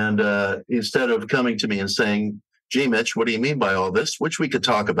 And instead of coming to me and saying, gee, Mitch, what do you mean by all this? Which we could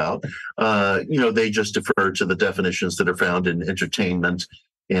talk about. They just defer to the definitions that are found in entertainment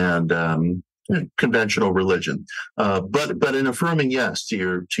and conventional religion. But in affirming yes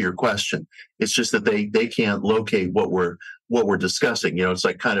to your question, it's just that they can't locate what we're discussing. It's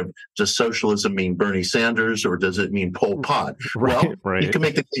like, kind of, does socialism mean Bernie Sanders or does it mean Pol Pot? Right. You can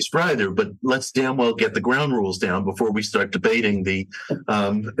make the case for either, but let's damn well get the ground rules down before we start debating the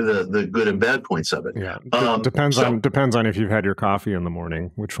good and bad points of it. Yeah, depends on if you've had your coffee in the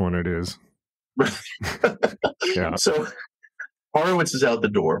morning, which one it is. Yeah. So Horowitz is out the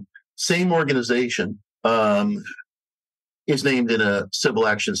door. Same organization is named in a civil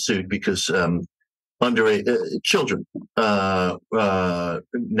action suit because children,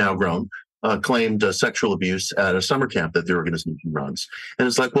 now grown, claimed sexual abuse at a summer camp that the organization runs. And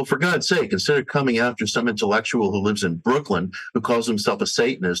it's like, well, for God's sake, instead of coming after some intellectual who lives in Brooklyn, who calls himself a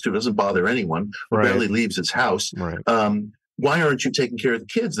Satanist, who doesn't bother anyone, who barely leaves his house, why aren't you taking care of the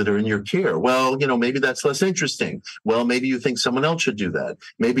kids that are in your care? Well, maybe that's less interesting. Well, maybe you think someone else should do that.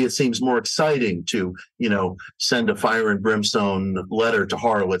 Maybe it seems more exciting to, send a fire and brimstone letter to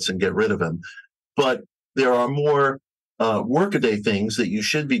Horowitz and get rid of him. But there are more workaday things that you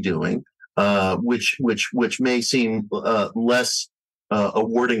should be doing, which may seem less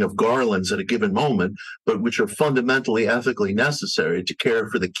awarding of garlands at a given moment, but which are fundamentally ethically necessary to care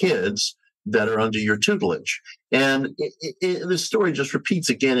for the kids that are under your tutelage. And this story just repeats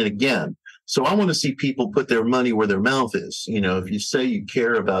again and again. So I want to see people put their money where their mouth is. If you say you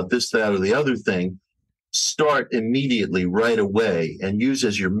care about this, that, or the other thing, start immediately right away and use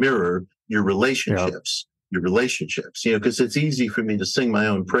as your mirror your relationships. Because it's easy for me to sing my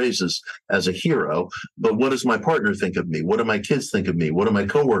own praises as a hero, but what does my partner think of me? What do my kids think of me? What do my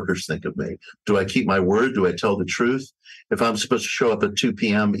coworkers think of me? Do I keep my word? Do I tell the truth? If I'm supposed to show up at 2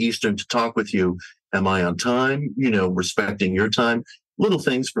 p.m. Eastern to talk with you, am I on time? Respecting your time? Little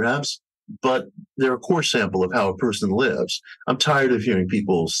things, perhaps, but they're a core sample of how a person lives. I'm tired of hearing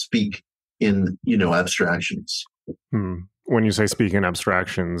people speak in, abstractions. When you say speak in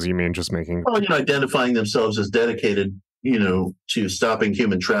abstractions, you mean just making... Well, identifying themselves as dedicated, to stopping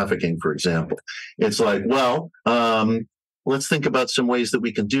human trafficking, for example. It's like, well, let's think about some ways that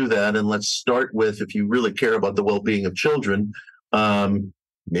we can do that. And let's start with, if you really care about the well-being of children,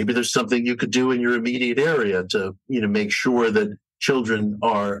 maybe there's something you could do in your immediate area to, make sure that children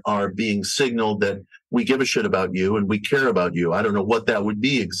are being signaled that we give a shit about you and we care about you. I don't know what that would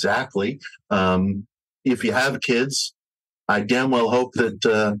be exactly. If you have kids, I damn well hope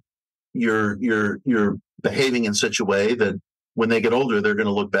that you're behaving in such a way that when they get older, they're going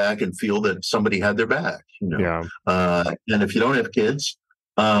to look back and feel that somebody had their back. Yeah. And if you don't have kids,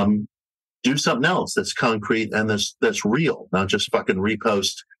 do something else that's concrete and that's real, not just fucking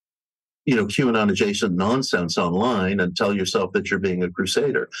repost QAnon adjacent nonsense online and tell yourself that you're being a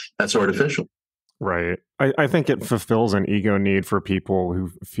crusader. That's artificial. Right. I think it fulfills an ego need for people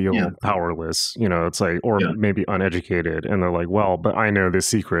who feel powerless. It's like, or maybe uneducated, and they're like, well, but I know this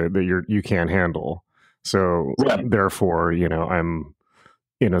secret that you can't handle. So therefore, I'm,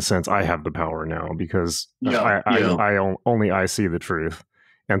 in a sense, I have the power now because only I see the truth.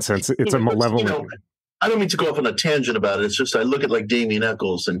 And since it's a malevolent... I don't mean to go off on a tangent about it. It's just I look at like Damien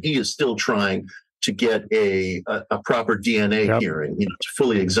Eccles, and he is still trying to get a proper DNA hearing, to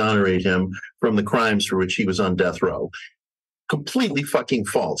fully exonerate him from the crimes for which he was on death row. Completely fucking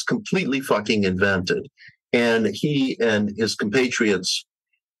false, completely fucking invented. And he and his compatriots,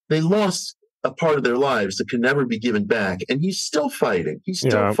 they lost a part of their lives that can never be given back. And he's still fighting. He's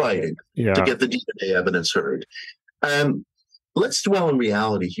still fighting to get the DNA evidence heard. Let's dwell in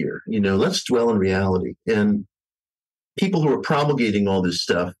reality here. Let's dwell in reality. And people who are promulgating all this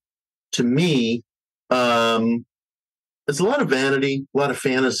stuff, to me, there's a lot of vanity, a lot of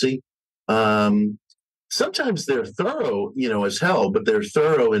fantasy. Sometimes they're thorough, as hell, but they're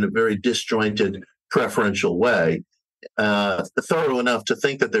thorough in a very disjointed, preferential way. Thorough enough to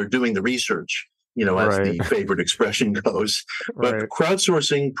think that they're doing the research, as the favorite expression goes. But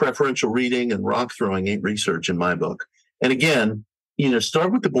crowdsourcing, preferential reading, and rock throwing ain't research in my book. And again,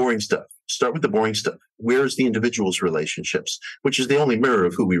 start with the boring stuff. Start with the boring stuff. Where's the individual's relationships, which is the only mirror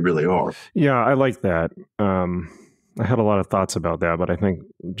of who we really are. Yeah, I like that. I had a lot of thoughts about that, but I think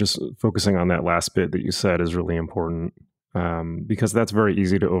just focusing on that last bit that you said is really important, because that's very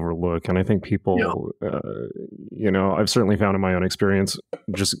easy to overlook. And I think people, I've certainly found in my own experience,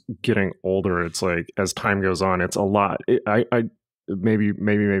 just getting older, it's like as time goes on, it's a lot. I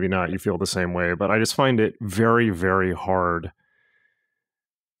maybe not. You feel the same way, but I just find it very, very hard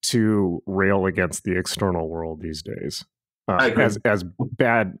to rail against the external world these days, as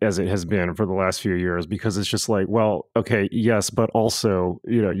bad as it has been for the last few years, because it's just like, well, okay, yes, but also,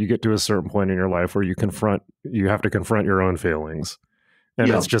 you get to a certain point in your life where you have to confront your own failings. And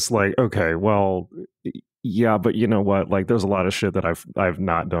it's just like, okay, well, yeah, but you know what? Like, there's a lot of shit that I've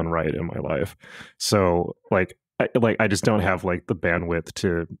not done right in my life. So I just don't have like the bandwidth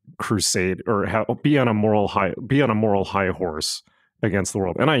to crusade or be on a moral high horse against the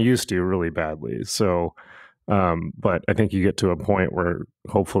world. And I used to really badly. So, but I think you get to a point where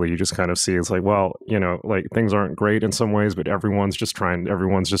hopefully you just kind of see it's like, well, like things aren't great in some ways, but everyone's just trying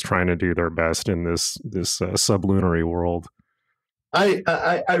to do their best in this sublunary world. I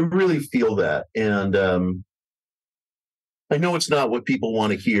really feel that. And, I know it's not what people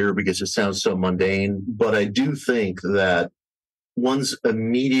want to hear because it sounds so mundane, but I do think that one's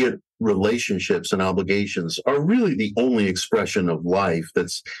immediate relationships and obligations are really the only expression of life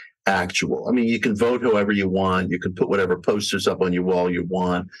that's actual. I mean, you can vote however you want. You can put whatever posters up on your wall you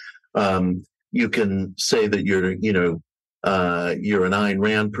want. You can say that you're an Ayn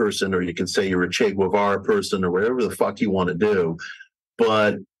Rand person, or you can say you're a Che Guevara person, or whatever the fuck you want to do.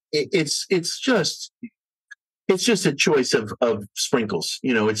 But it's just a choice of sprinkles.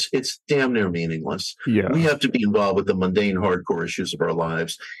 It's damn near meaningless. Yeah. We have to be involved with the mundane, hardcore issues of our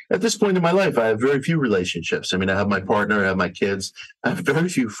lives. At this point in my life, I have very few relationships. I mean, I have my partner, I have my kids, I have very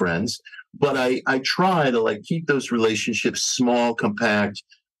few friends, but I try to keep those relationships small, compact,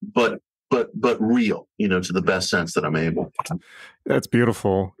 but real, to the best sense that I'm able. That's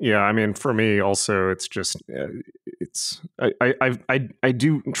beautiful. Yeah. I mean, for me also, it's just, I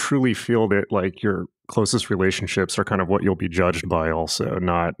do truly feel that like your closest relationships are kind of what you'll be judged by also,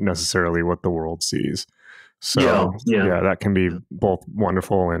 not necessarily what the world sees. So that can be both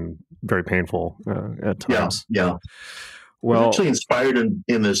wonderful and very painful at times. Yeah. Well, I was actually inspired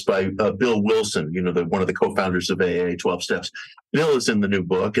in this by Bill Wilson, one of the co-founders of AA 12 Steps. Bill is in the new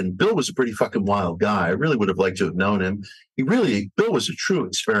book, and Bill was a pretty fucking wild guy. I really would have liked to have known him. Bill was a true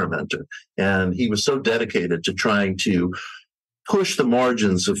experimenter, and he was so dedicated to trying to push the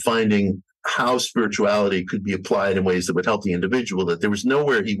margins of finding how spirituality could be applied in ways that would help the individual, that there was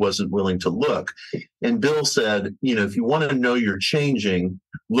nowhere he wasn't willing to look. And Bill said, if you want to know you're changing,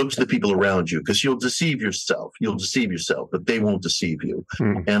 look to the people around you, because you'll deceive yourself. But they won't deceive you.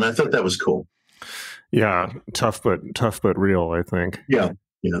 And I thought that was cool. Yeah. Tough, but real, I think. Yeah.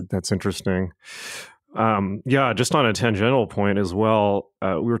 That's interesting. Just on a tangential point as well,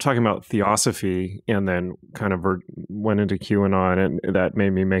 we were talking about theosophy and then kind of went into QAnon, and that made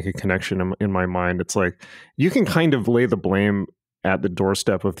me make a connection in my mind. It's like you can kind of lay the blame at the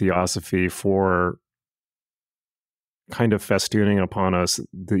doorstep of theosophy for kind of festooning upon us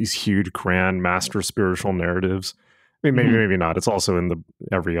these huge, grand, master spiritual narratives. I mean, maybe not. It's also in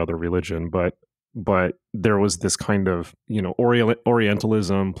every other religion, but but there was this kind of,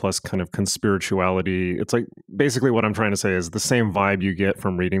 Orientalism plus kind of conspirituality. It's like basically what I'm trying to say is the same vibe you get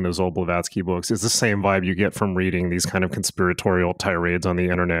from reading those old Blavatsky books is the same vibe you get from reading these kind of conspiratorial tirades on the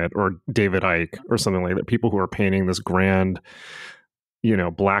internet or David Icke or something like that. People who are painting this grand,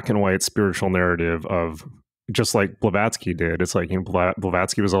 black and white spiritual narrative of, just like Blavatsky did. It's like,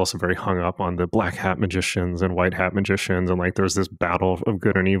 Blavatsky was also very hung up on the black hat magicians and white hat magicians. And like, there's this battle of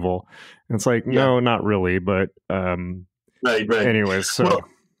good and evil. And it's like, no, not really. But right. Anyways, so. Well,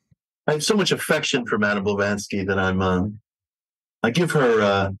 I have so much affection for Madame Blavatsky that I give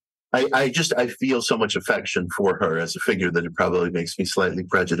her, I feel so much affection for her as a figure that it probably makes me slightly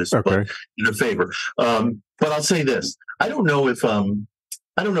prejudiced, but in her favor. But I'll say this. I don't know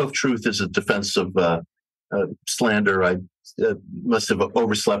if truth is a defense of, slander. I must have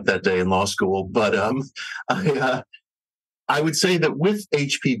overslept that day in law school, but I would say that with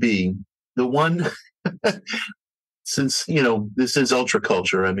HPB, the one, since this is ultra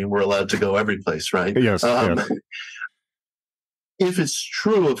culture, I mean, we're allowed to go every place, right? Yes. If it's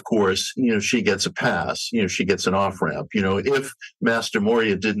true, of course, she gets a pass. She gets an off ramp. If Master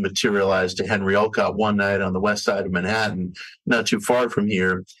Moria didn't materialize to Henry Olcott one night on the west side of Manhattan, not too far from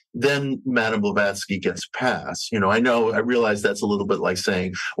here, then Madame Blavatsky gets a pass. I realize that's a little bit like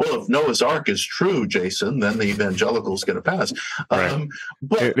saying, well, if Noah's Ark is true, Jason, then the evangelicals get a pass. Right.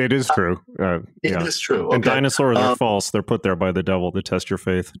 But it is true. It is true. Okay. And dinosaurs are false. They're put there by the devil to test your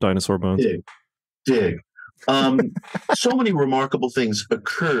faith. Dinosaur bones. Dig. So many remarkable things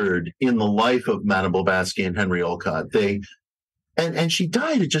occurred in the life of Madame Blavatsky and Henry Olcott. And she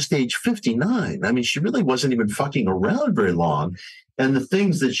died at just age 59. I mean, she really wasn't even fucking around very long. And the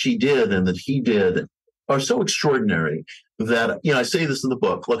things that she did and that he did are so extraordinary that, I say this in the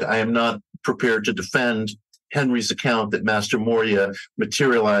book. Look, I am not prepared to defend Henry's account that Master Moria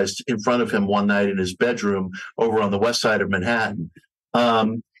materialized in front of him one night in his bedroom over on the west side of Manhattan.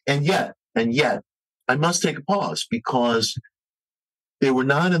 And yet, I must take a pause because they were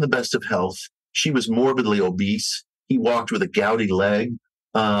not in the best of health. She was morbidly obese. He walked with a gouty leg.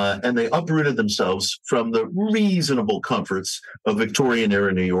 And they uprooted themselves from the reasonable comforts of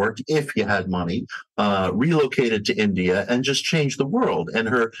Victorian-era New York, if you had money, relocated to India, and just changed the world. And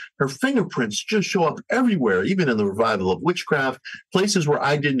her fingerprints just show up everywhere, even in the revival of witchcraft, places where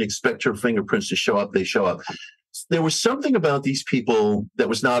I didn't expect her fingerprints to show up, they show up. There was something about these people that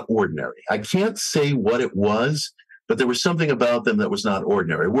was not ordinary. I can't say what it was, but there was something about them that was not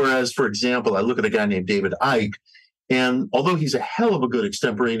ordinary. Whereas, for example, I look at a guy named David Icke, and although he's a hell of a good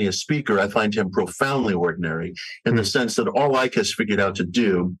extemporaneous speaker, I find him profoundly ordinary in the sense that all Icke has figured out to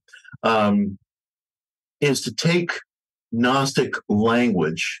do is to take Gnostic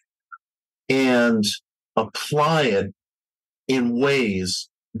language and apply it in ways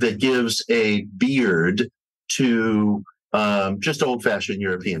that gives a beard to just old-fashioned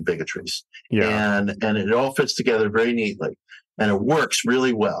European bigotries. And it all fits together very neatly, and it works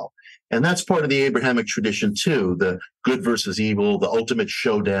really well. And that's part of the Abrahamic tradition, too, the good versus evil, the ultimate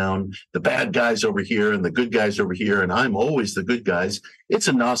showdown, the bad guys over here and the good guys over here, and I'm always the good guys. It's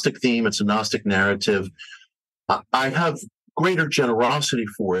a Gnostic theme. It's a Gnostic narrative. I have greater generosity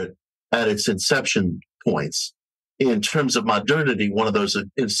for it at its inception points. In terms of modernity, one of those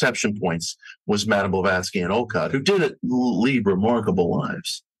inception points was Madame Blavatsky and Olcott, who did lead remarkable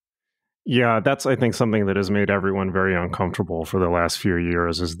lives. Yeah, that's, I think, something that has made everyone very uncomfortable for the last few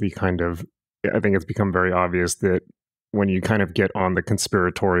years is the kind of, I think it's become very obvious that when you kind of get on the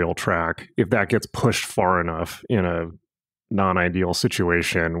conspiratorial track, if that gets pushed far enough in a non-ideal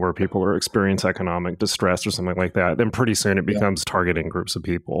situation where people are experiencing economic distress or something like that, then pretty soon it becomes targeting groups of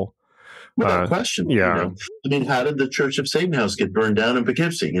people. Without question. Yeah. I mean, how did the Church of Satan House get burned down in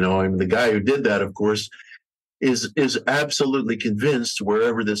Poughkeepsie? I mean, the guy who did that, of course, is absolutely convinced,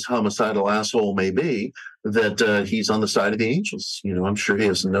 wherever this homicidal asshole may be, that he's on the side of the angels. I'm sure he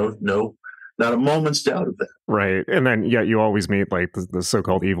has not a moment's doubt of that. Right. And then, you always meet like the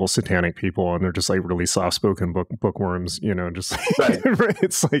so-called evil satanic people, and they're just like really soft-spoken bookworms, just like, right.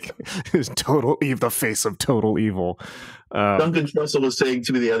 It's like total evil, the face of total evil. Duncan Trussell was saying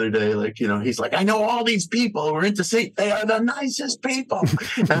to me the other day, like, he's like, I know all these people who are into Satan. They are the nicest people.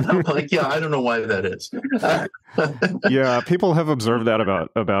 And I'm like, I don't know why that is. Yeah, people have observed that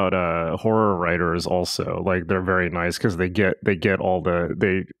about horror writers also. Like, they're very nice because they get all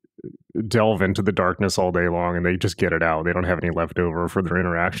they delve into the darkness all day long and they just get it out. They don't have any leftover for their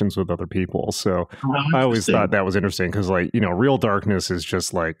interactions with other people. So I always thought that was interesting because, like, real darkness is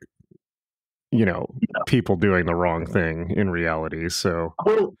just like, people doing the wrong thing in reality. So,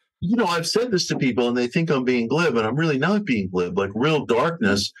 well, I've said this to people and they think I'm being glib, and I'm really not being glib. Like, real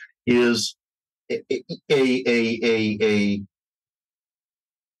darkness is a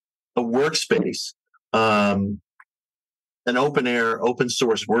workspace, an open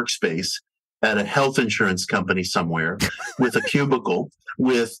source workspace at a health insurance company somewhere with a cubicle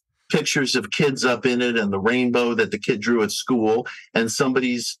with pictures of kids up in it and the rainbow that the kid drew at school, and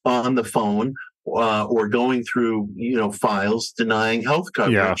somebody's on the phone or going through, files denying health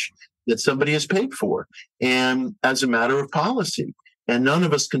coverage that somebody has paid for, and as a matter of policy. And none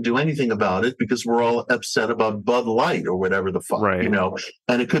of us can do anything about it because we're all upset about Bud Light or whatever the fuck,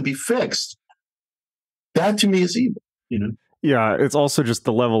 and it could be fixed. That to me is evil, Yeah, it's also just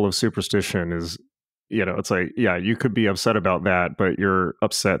the level of superstition is, it's like, yeah, you could be upset about that, but you're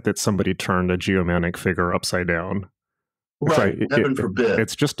upset that somebody turned a geomantic figure upside down. It's right. Like, heaven forbid.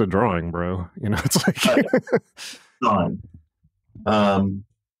 It's just a drawing, bro. It's like...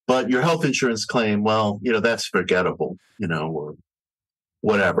 But your health insurance claim, well, that's forgettable, or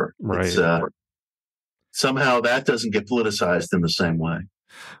whatever. Right. Somehow that doesn't get politicized in the same way.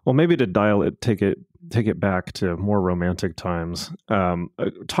 Well, maybe to take it back to more romantic times.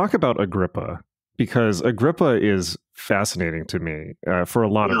 Talk about Agrippa, because Agrippa is fascinating to me for a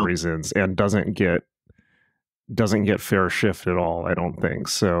lot of reasons, and doesn't get fair shift at all, I don't think.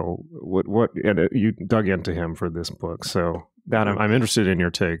 So you dug into him for this book, so that I'm interested in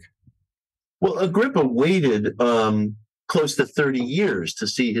your take. Well, Agrippa waited close to 30 years to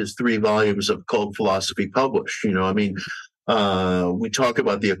see his 3 volumes of occult philosophy published. We talk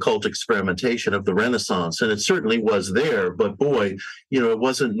about the occult experimentation of the Renaissance, and it certainly was there, but boy, it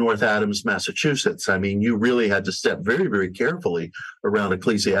wasn't North Adams, Massachusetts. I mean, you really had to step very, very carefully around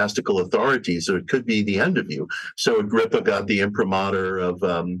ecclesiastical authorities, or it could be the end of you. So Agrippa got the imprimatur of,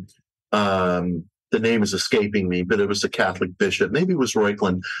 the name is escaping me, but it was a Catholic bishop. Maybe it was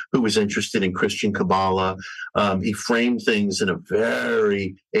Reuchlin, who was interested in Christian Kabbalah. He framed things in a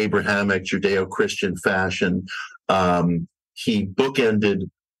very Abrahamic Judeo-Christian fashion. He bookended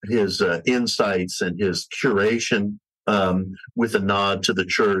his insights and his curation with a nod to the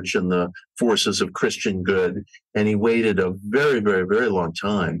church and the forces of Christian good. And he waited a very, very, very long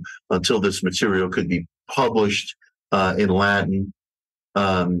time until this material could be published in Latin.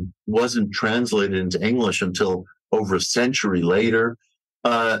 Wasn't translated into English until over a century later.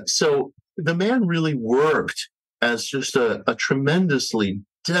 So the man really worked as just a tremendously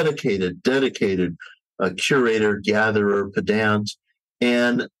dedicated curator, gatherer, pedant.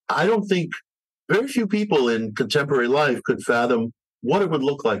 And I don't think very few people in contemporary life could fathom what it would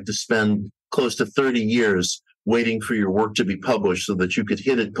look like to spend close to 30 years waiting for your work to be published so that you could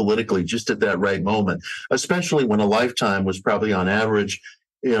hit it politically just at that right moment, especially when a lifetime was probably on average,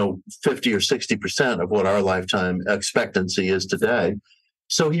 50 or 60% of what our lifetime expectancy is today.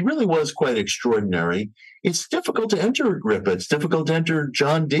 So he really was quite extraordinary. It's difficult to enter Agrippa. It's difficult to enter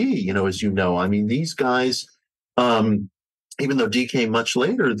John Dee, as you know. I mean, these guys, even though Dee came much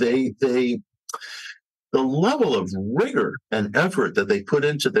later, the level of rigor and effort that they put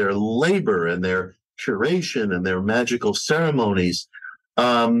into their labor and their curation and their magical ceremonies,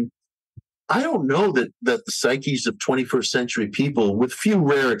 I don't know that the psyches of 21st century people, with few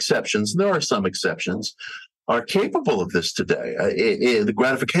rare exceptions, there are some exceptions, are capable of this today. The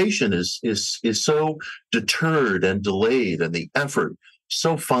gratification is so deterred and delayed, and the effort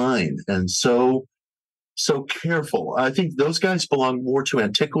so fine and so careful. I think those guys belong more to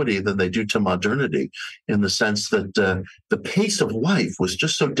antiquity than they do to modernity, in the sense that the pace of life was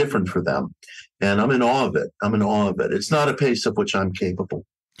just so different for them. And I'm in awe of it. It's not a pace of which I'm capable.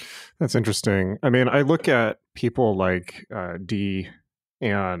 That's interesting. I mean, I look at people like Dee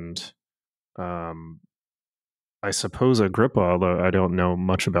and I suppose Agrippa, although I don't know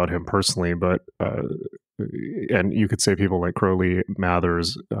much about him personally, but and you could say people like Crowley,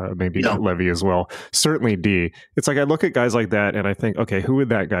 Mathers, maybe Levy as well. Certainly Dee. It's like I look at guys like that and I think, okay, who would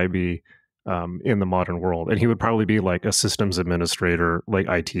that guy be in the modern world? And he would probably be like a systems administrator, like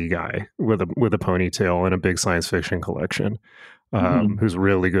IT guy with a ponytail and a big science fiction collection, who's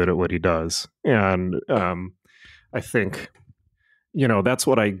really good at what he does. And I think, that's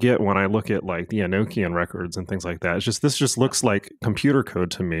what I get when I look at like the Enochian records and things like that. It's just, this just looks like computer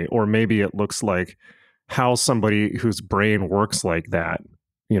code to me, or maybe it looks like how somebody whose brain works like that,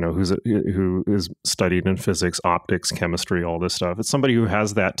 who is studied in physics, optics, chemistry, all this stuff. It's somebody who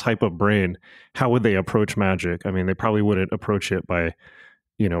has that type of brain. How would they approach magic? I mean, they probably wouldn't approach it by,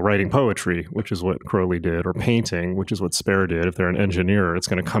 writing poetry, which is what Crowley did, or painting, which is what Spare did. If they're an engineer, it's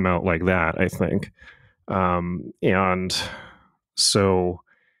going to come out like that, I think. And so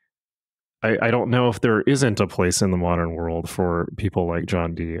I don't know if there isn't a place in the modern world for people like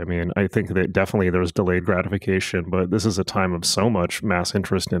John Dee. I mean, I think that definitely there's delayed gratification, but this is a time of so much mass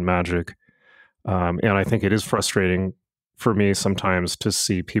interest in magic. And I think it is frustrating for me sometimes to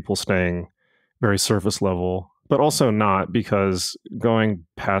see people staying very surface level, but also not, because going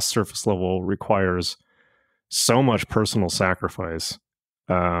past surface level requires so much personal sacrifice.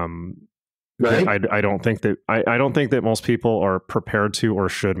 That Right? I don't think that I don't think that most people are prepared to or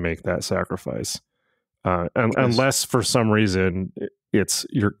should make that sacrifice, Yes. unless for some reason it's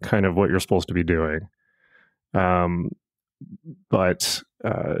you're kind of what you're supposed to be doing. Um, but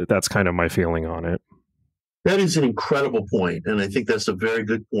that's kind of my feeling on it. That is an incredible point, and I think that's a very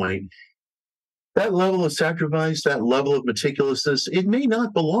good point. That level of sacrifice, that level of meticulousness, it may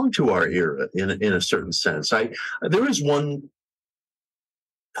not belong to our era in a certain sense. There is one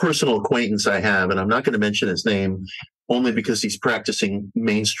personal acquaintance I have, and I'm not going to mention his name only because he's practicing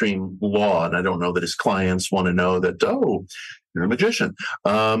mainstream law, and I don't know that his clients want to know that, oh, you're a magician.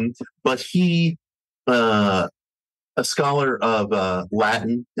 But he, a scholar of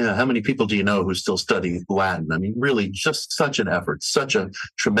Latin. How many people do you know who still study Latin? I mean, really, just such an effort, such a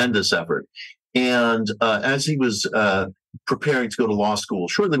tremendous effort. And as he was preparing to go to law school,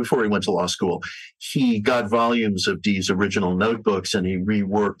 shortly before he went to law school, he got volumes of Dee's original notebooks, and he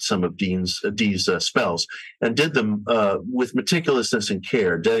reworked some of Dee's spells and did them with meticulousness and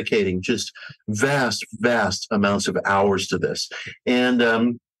care, dedicating just vast, vast amounts of hours to this.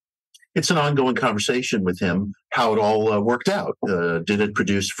 And it's an ongoing conversation with him how it all worked out. Did it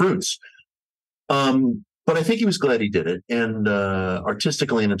produce fruits? But I think he was glad he did it, and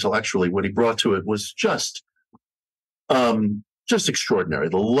artistically and intellectually, what he brought to it was just extraordinary.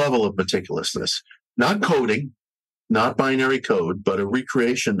 The level of meticulousness, not coding, not binary code, but a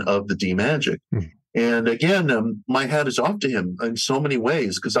recreation of the D Magick. Mm. And again, my hat is off to him in so many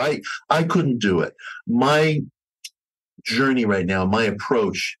ways, because I couldn't do it. My journey right now, my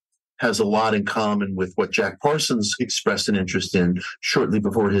approach has a lot in common with what Jack Parsons expressed an interest in shortly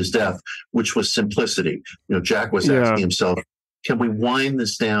before his death, which was simplicity. Jack was asking himself, can we wind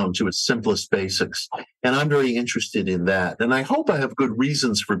this down to its simplest basics? And I'm very interested in that. And I hope I have good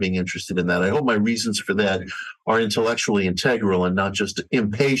reasons for being interested in that. I hope my reasons for that are intellectually integral and not just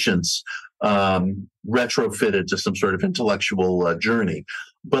impatience retrofitted to some sort of intellectual journey.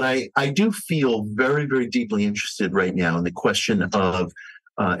 But I do feel very, very deeply interested right now in the question of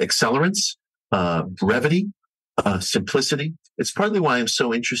accelerance, brevity, simplicity. It's partly why I'm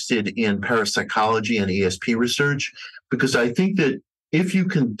so interested in parapsychology and ESP research, because I think that if you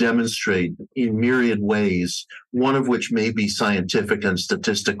can demonstrate in myriad ways, one of which may be scientific and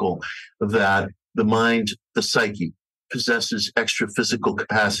statistical, that the mind, the psyche, possesses extra physical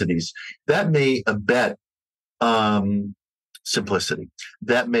capacities, that may abet simplicity.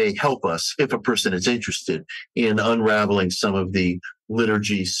 That may help us, if a person is interested, in unraveling some of the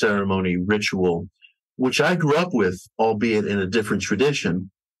liturgy, ceremony, ritual, which I grew up with, albeit in a different tradition.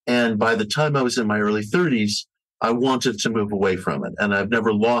 And by the time I was in my early 30s, I wanted to move away from it. And I've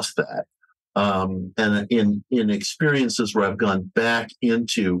never lost that. And in experiences where I've gone back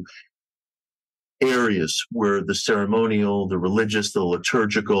into areas where the ceremonial, the religious, the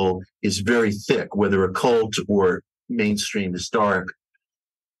liturgical is very thick, whether occult or mainstream historic,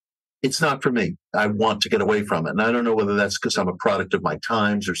 it's not for me. I want to get away from it. And I don't know whether that's because I'm a product of my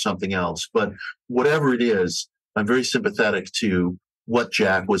times or something else, but whatever it is, I'm very sympathetic to what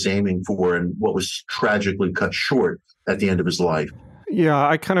Jack was aiming for and what was tragically cut short at the end of his life. Yeah,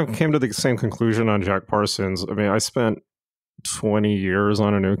 I kind of came to the same conclusion on Jack Parsons. I mean, I spent 20 years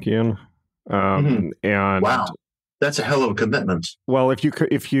on Enochian. And wow, that's a hell of a commitment. Well, if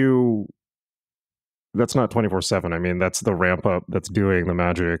you that's not 24/7. I mean, that's the ramp up. That's doing the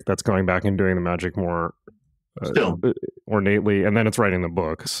magic. That's going back and doing the magic more ornately, and then it's writing the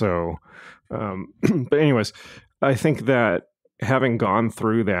book. So, but anyways, I think that having gone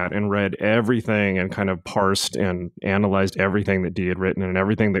through that and read everything and kind of parsed and analyzed everything that Dee had written and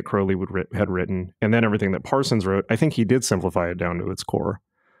everything that Crowley had written, and then everything that Parsons wrote, I think he did simplify it down to its core.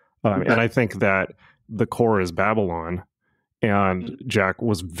 And I think that the core is Babylon. And Jack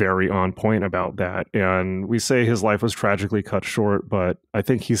was very on point about that. And we say his life was tragically cut short, but I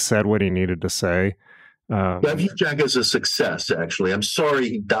think he said what he needed to say. I view Jack as a success, actually. I'm sorry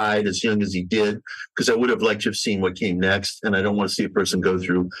he died as young as he did, because I would have liked to have seen what came next. And I don't want to see a person go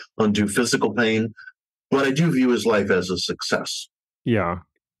through undue physical pain. But I do view his life as a success. Yeah.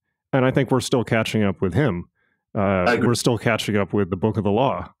 And I think we're still catching up with him. We're still catching up with the Book of the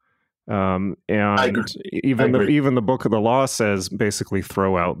Law. And even the Book of the Law says basically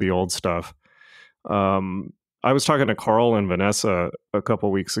throw out the old stuff. I was talking to Carl and Vanessa a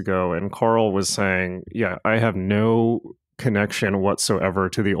couple weeks ago, and Carl was saying, yeah, I have no connection whatsoever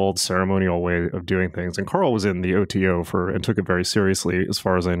to the old ceremonial way of doing things. And Carl was in the OTO and took it very seriously, as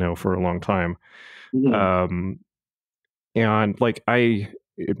far as I know, for a long time. Mm-hmm. And like, I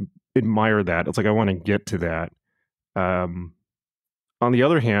admire that. It's like, I want to get to that. On the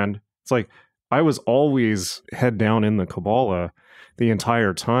other hand, it's like, I was always head down in the Kabbalah the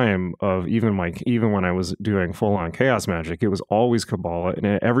entire time of even when I was doing full on chaos magic. It was always Kabbalah, and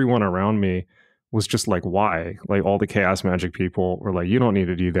everyone around me was just like, why? Like, all the chaos magic people were like, you don't need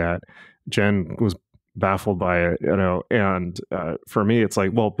to do that. Jen was baffled by it, and for me, it's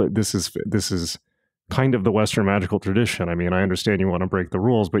like, well, but this is kind of the Western magical tradition. I mean, I understand you want to break the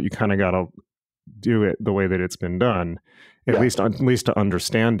rules, but you kind of got to do it the way that it's been done, at least to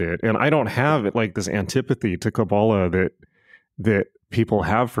understand it. And I don't have it like this antipathy to Kabbalah that people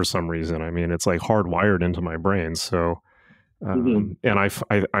have for some reason. I mean, it's like hardwired into my brain. So, and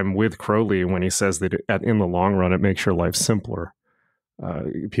I'm with Crowley when he says that in the long run, it makes your life simpler.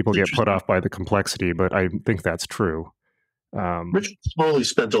 People get put off by the complexity, but I think that's true. Richard Smalley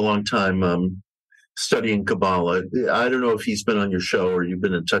spent a long time studying Kabbalah. I don't know if he's been on your show or you've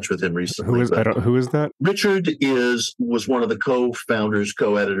been in touch with him recently. Who is that? Richard was one of the co-founders,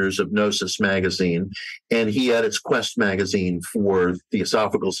 co-editors of Gnosis magazine, and he edits Quest magazine for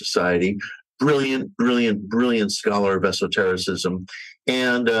Theosophical Society. Brilliant scholar of esotericism,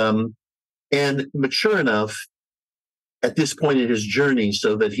 and mature enough at this point in his journey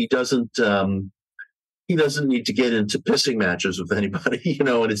so that he doesn't need to get into pissing matches with anybody,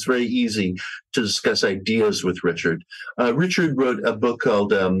 and it's very easy to discuss ideas with Richard. Richard wrote a book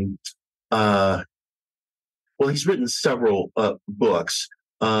called, he's written several books,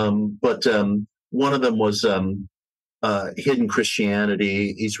 but one of them was Hidden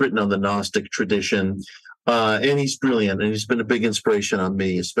Christianity. He's written on the Gnostic tradition, and he's brilliant, and he's been a big inspiration on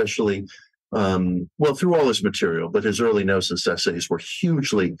me, especially, through all his material, but his early Gnosis essays were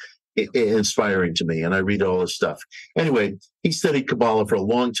hugely inspiring to me, and I read all his stuff. Anyway, he studied Kabbalah for a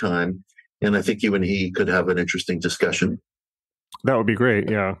long time, and I think you and he could have an interesting discussion. That would be great.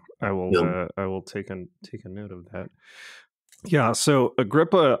 Yeah, I will. Yeah. I will take a note of that. Yeah. So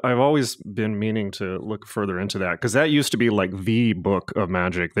Agrippa, I've always been meaning to look further into that, because that used to be like the book of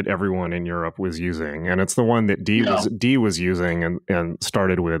magic that everyone in Europe was using, and it's the one that D was using and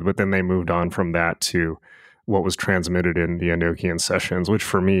started with, but then they moved on from that to what was transmitted in the Enochian sessions, which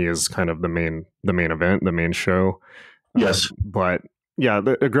for me is kind of the main event, the main show. Yes. But yeah,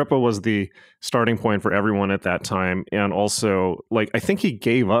 Agrippa was the starting point for everyone at that time. And also, like, I think he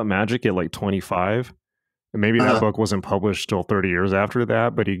gave up magic at like 25. And maybe that book wasn't published till 30 years after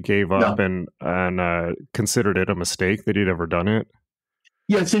that, but he gave up and considered it a mistake that he'd ever done it.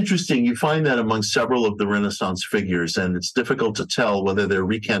 Yeah, it's interesting. You find that among several of the Renaissance figures, and it's difficult to tell whether their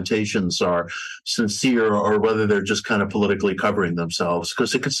recantations are sincere or whether they're just kind of politically covering themselves,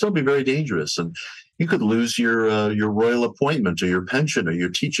 because it could still be very dangerous. And you could lose your royal appointment or your pension or your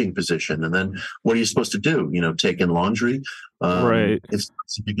teaching position. And then what are you supposed to do? Take in laundry? Right.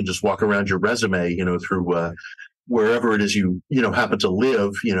 You can just walk around your resume, through wherever it is you happen to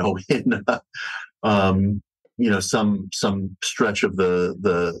live, in some stretch of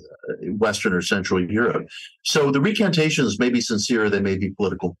the Western or Central Europe. So the recantations may be sincere, they may be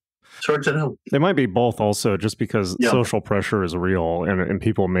political. It's hard to know. They might be both also, just because social pressure is real, and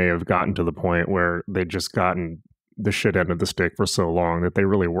people may have gotten to the point where they'd just gotten the shit end of the stick for so long that they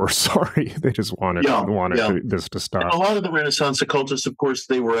really were sorry. They just wanted this to stop. And a lot of the Renaissance occultists, of course,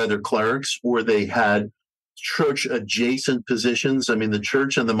 they were either clerics or they had church-adjacent positions. I mean, the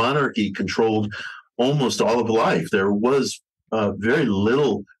church and the monarchy controlled almost all of life. There was very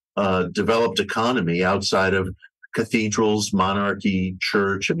little developed economy outside of cathedrals, monarchy,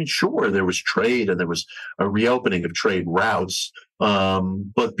 church. I mean, sure, there was trade and there was a reopening of trade routes.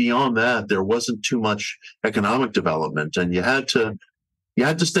 But beyond that, there wasn't too much economic development, and you had to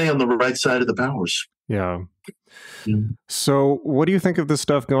stay on the right side of the powers. Yeah. So what do you think of this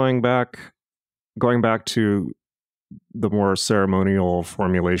stuff going back to the more ceremonial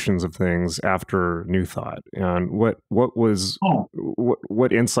formulations of things after New Thought, and what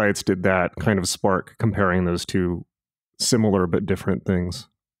insights did that kind of spark, comparing those two similar but different things?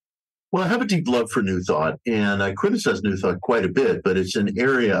 Well, I have a deep love for New Thought, and I criticize New Thought quite a bit, but it's an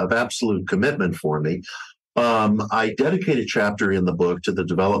area of absolute commitment for me. I dedicate a chapter in the book to the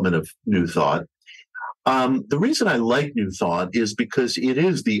development of New Thought. The reason I like New Thought is because it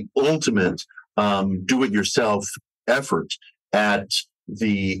is the ultimate do-it-yourself effort at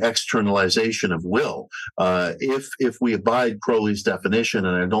the externalization of will. If we abide Crowley's definition,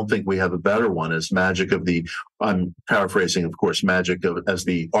 and I don't think we have a better one, as magic of the, I'm paraphrasing, of course, magic as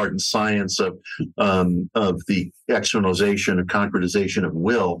the art and science of the externalization or concretization of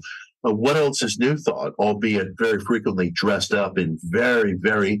will. What else is New Thought, albeit very frequently dressed up in very,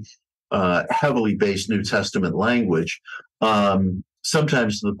 very heavily based New Testament language,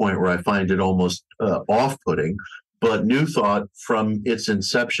 sometimes to the point where I find it almost off-putting. But New Thought, from its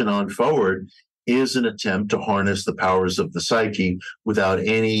inception on forward, is an attempt to harness the powers of the psyche without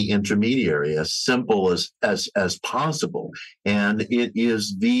any intermediary, as simple as possible. And it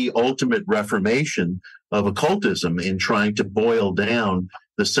is the ultimate reformation of occultism in trying to boil down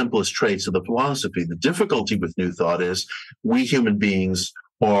the simplest traits of the philosophy. The difficulty with New Thought is we human beings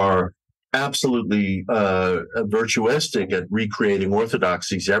are absolutely virtuistic at recreating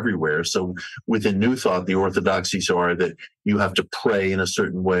orthodoxies everywhere. So within New Thought, the orthodoxies are that you have to pray in a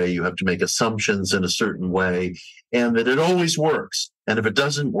certain way, you have to make assumptions in a certain way, and that it always works. And if it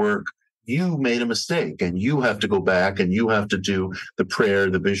doesn't work, you made a mistake, and you have to go back and you have to do the prayer,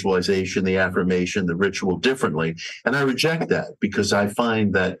 the visualization, the affirmation, the ritual differently. And I reject that, because I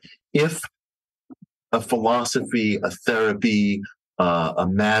find that if a philosophy, a therapy, a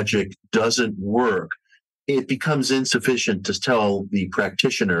magic doesn't work, it becomes insufficient to tell the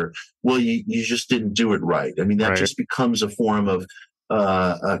practitioner, well, you just didn't do it right. I mean, that just becomes a form of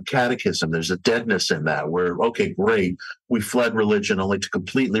a catechism. There's a deadness in that where, okay, great, we fled religion only to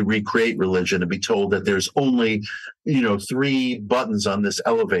completely recreate religion and be told that there's only, 3 buttons on this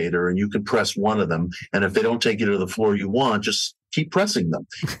elevator and you can press one of them. And if they don't take you to the floor you want, just keep pressing them.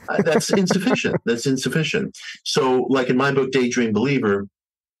 That's insufficient. That's insufficient. So like in my book, Daydream Believer,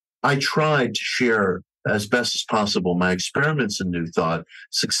 I tried to share as best as possible my experiments in New Thought,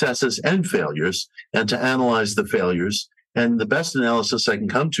 successes and failures, and to analyze the failures. And the best analysis I can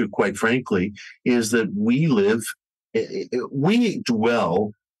come to, quite frankly, is that we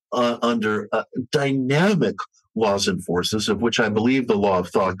dwell under dynamic laws and forces, of which I believe the law of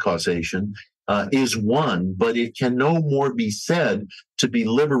thought causation is one, but it can no more be said to be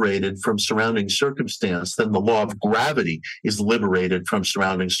liberated from surrounding circumstance than the law of gravity is liberated from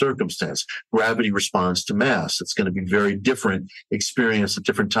surrounding circumstance. Gravity responds to mass. It's going to be very different experience at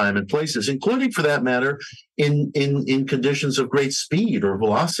different time and places, including, for that matter, in conditions of great speed or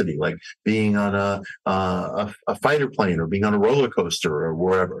velocity, like being on a fighter plane or being on a roller coaster or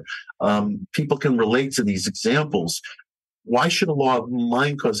wherever. People can relate to these examples. Why should a law of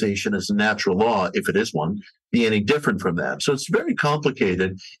mind causation as a natural law, if it is one, be any different from that? So it's very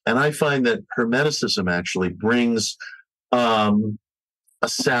complicated. And I find that Hermeticism actually brings a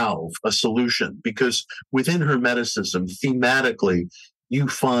salve, a solution, because within Hermeticism, thematically, you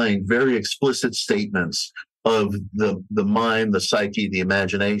find very explicit statements of the mind, the psyche, the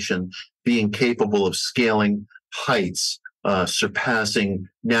imagination being capable of scaling heights, surpassing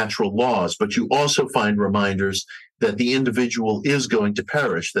natural laws. But you also find reminders that the individual is going to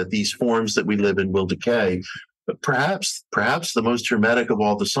perish, that these forms that we live in will decay. But perhaps the most hermetic of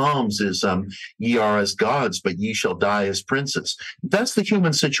all the Psalms is, ye are as gods, but ye shall die as princes. That's the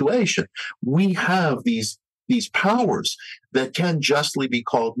human situation. We have these powers that can justly be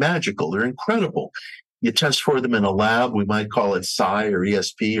called magical. They're incredible. You test for them in a lab. We might call it psi or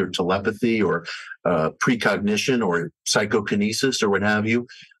ESP or telepathy or precognition or psychokinesis or what have you.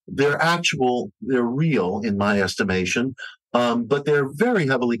 They're real in my estimation, but they're very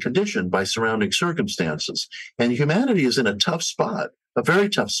heavily conditioned by surrounding circumstances. And humanity is in a tough spot, a very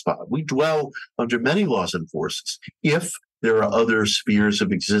tough spot. We dwell under many laws and forces. If there are other spheres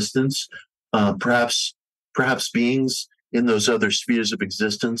of existence, perhaps beings in those other spheres of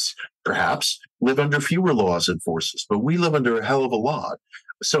existence, perhaps live under fewer laws and forces, but we live under a hell of a lot.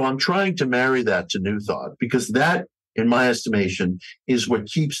 So I'm trying to marry that to New Thought, because that, in my estimation, is what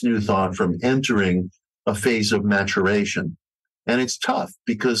keeps New Thought from entering a phase of maturation. And it's tough,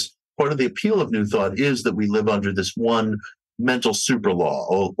 because part of the appeal of New Thought is that we live under this one mental super law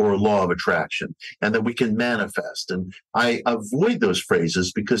or law of attraction, and that we can manifest. And I avoid those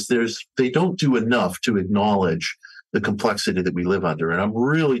phrases because they don't do enough to acknowledge the complexity that we live under. And I'm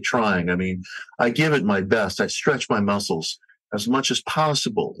really trying. I mean, I give it my best. I stretch my muscles as much as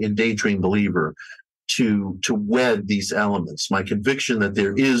possible in Daydream Believer to wed these elements. My conviction that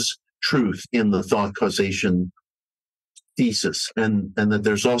there is truth in the thought causation thesis, and that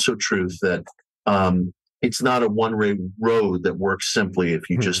there's also truth that it's not a one-way road that works simply if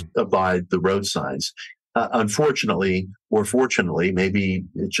you just abide the road signs. Unfortunately, or fortunately, maybe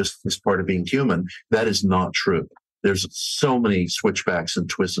it just is part of being human, that is not true. There's so many switchbacks and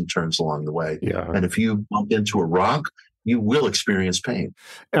twists and turns along the way. Yeah. And if you bump into a rock, you will experience pain.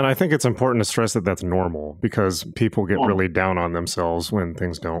 And I think it's important to stress that that's normal, because people get Oh, really down on themselves when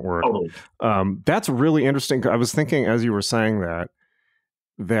things don't work. totally. That's really interesting. I was thinking, as you were saying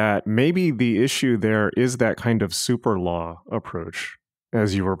that maybe the issue there is that kind of super law approach,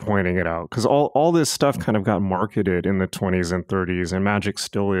 as you were pointing it out, because all this stuff kind of got marketed in the 20s and 30s, and magic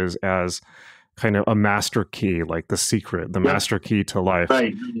still is as kind of a master key, like the secret, the master key to life.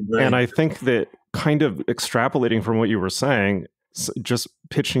 Right. And I think that kind of extrapolating from what you were saying, just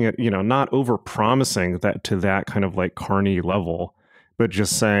pitching it, not over promising that to that kind of like Carney level, but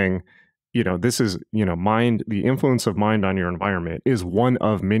just saying, this is, mind, the influence of mind on your environment is one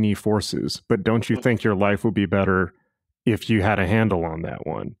of many forces, but don't you think your life would be better if you had a handle on that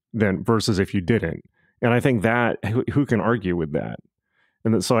one than versus if you didn't? And I think that who can argue with that?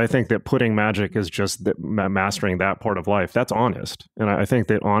 And so I think that putting magic is just that mastering that part of life. That's honest. And I think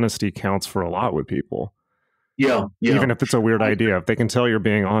that honesty counts for a lot with people. Yeah. Even if it's a weird idea. If they can tell you're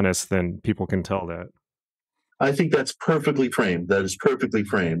being honest, then people can tell that. I think that's perfectly framed. That is perfectly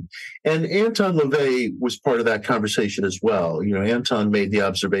framed. And Anton LaVey was part of that conversation as well. Anton made the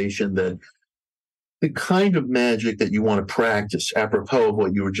observation that the kind of magic that you want to practice, apropos of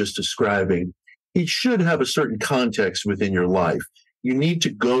what you were just describing, it should have a certain context within your life. You need to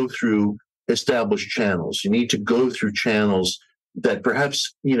go through established channels. You need to go through channels that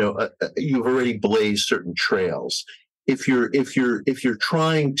perhaps, you've already blazed certain trails. If you're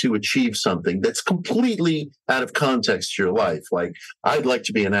trying to achieve something that's completely out of context to your life, like I'd like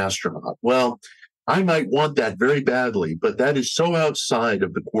to be an astronaut. Well, I might want that very badly, but that is so outside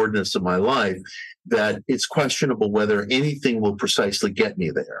of the coordinates of my life that it's questionable whether anything will precisely get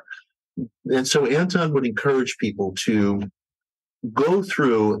me there. And so Anton would encourage people to go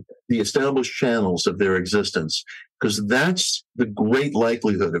through the established channels of their existence, because that's the great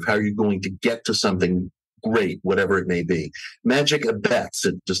likelihood of how you're going to get to something great, whatever it may be. Magic abets,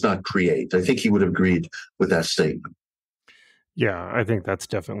 it does not create. I think he would have agreed with that statement. Yeah, I think that's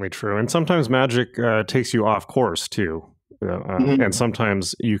definitely true. And sometimes magic takes you off course too. And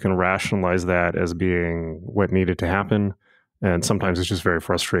sometimes you can rationalize that as being what needed to happen. And sometimes it's just very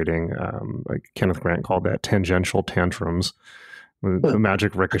frustrating. Like Kenneth Grant called that tangential tantrums. The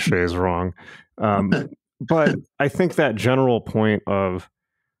magic ricochet is wrong. But I think that general point of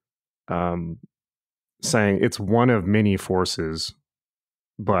saying it's one of many forces,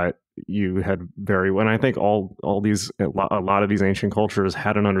 but you had and I think all these, a lot of these ancient cultures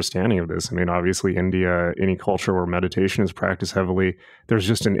had an understanding of this. I mean, obviously India, any culture where meditation is practiced heavily, there's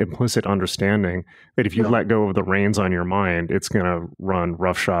just an implicit understanding that if you let go of the reins on your mind, it's going to run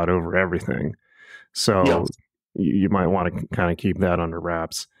roughshod over everything. So you might want to kind of keep that under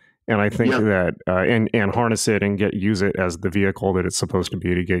wraps. And I think that and harness it and use it as the vehicle that it's supposed to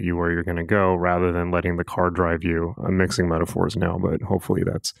be to get you where you're going to go, rather than letting the car drive you. I'm mixing metaphors now, but hopefully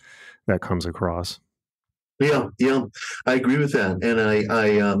that comes across. Yeah, I agree with that, and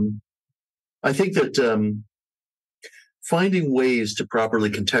I think that finding ways to properly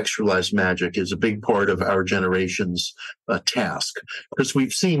contextualize magic is a big part of our generation's task, because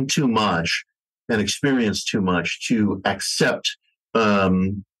we've seen too much and experienced too much to accept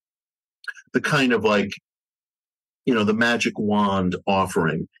the kind of like, the magic wand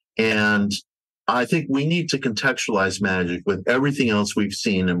offering. And I think we need to contextualize magic with everything else we've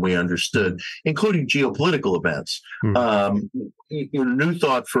seen and we understood, including geopolitical events. New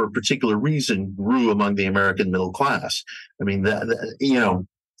thought for a particular reason grew among the American middle class. I mean,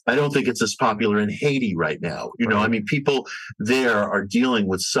 I don't think it's as popular in Haiti right now. I mean, people there are dealing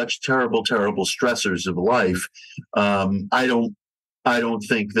with such terrible, terrible stressors of life. I don't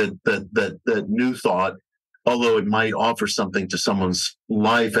think that new thought, although it might offer something to someone's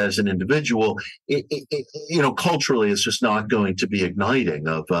life as an individual, culturally, it's just not going to be igniting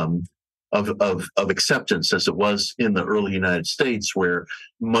of acceptance as it was in the early United States, where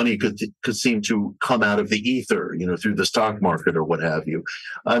money could seem to come out of the ether, through the stock market or what have you.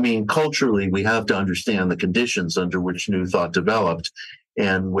 I mean, culturally, we have to understand the conditions under which new thought developed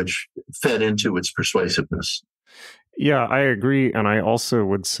and which fed into its persuasiveness. Yeah, I agree. And I also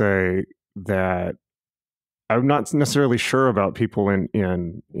would say that I'm not necessarily sure about people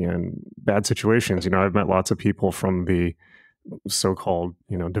in bad situations. I've met lots of people from the so-called,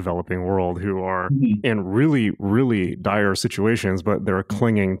 developing world who are in really, really dire situations, but they're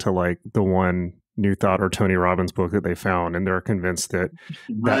clinging to like the one New Thought or Tony Robbins book that they found, and they're convinced that's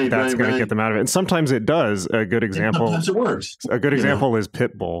going to get them out of it. And sometimes it does. A good example. Sometimes it works. A good example is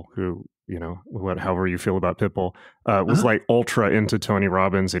Pitbull, who, however you feel about Pitbull, was like ultra into Tony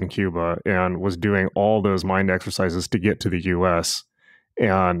Robbins in Cuba and was doing all those mind exercises to get to the U.S.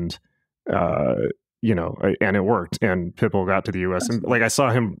 And and it worked, and Pitbull got to the US, and like I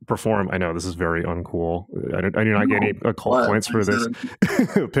saw him perform. I know this is very uncool. I do not get any occult points for this.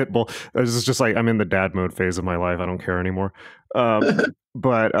 Pitbull. This is just like I'm in the dad mode phase of my life. I don't care anymore.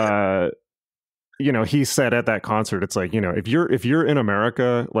 But he said at that concert, it's like, if you're in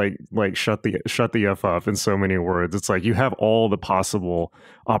America, like shut the F up in so many words. It's like you have all the possible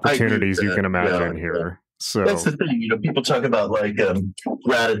opportunities you can imagine here. So that's the thing, people talk about like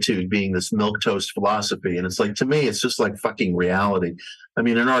gratitude being this milquetoast philosophy, and it's like, to me, it's just like fucking reality. I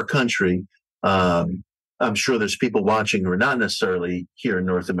mean, in our country, I'm sure there's people watching who are not necessarily here in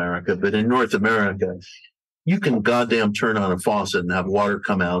North America, but in North America, you can goddamn turn on a faucet and have water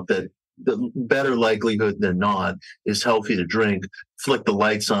come out that the better likelihood than not is healthy to drink, flick the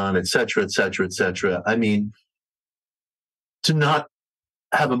lights on, et cetera, et cetera, et cetera. I mean, to not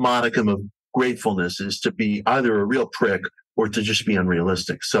have a modicum of gratefulness is to be either a real prick or to just be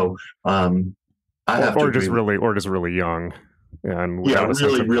unrealistic. So or just really young, and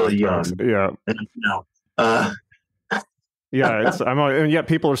really young. Yeah, and yet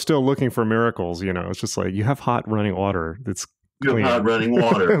people are still looking for miracles. It's just like, you have hot running water. That's you have hot running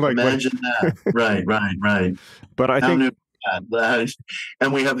water. Imagine that. Right. But I think.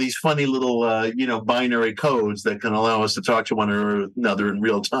 And we have these funny little, binary codes that can allow us to talk to one another in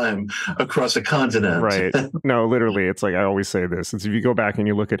real time across a continent. Right. No, literally, it's like I always say this. It's if you go back and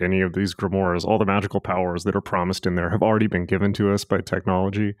you look at any of these grimoires, all the magical powers that are promised in there have already been given to us by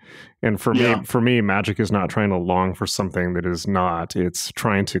technology. And for me, magic is not trying to long for something that is not. It's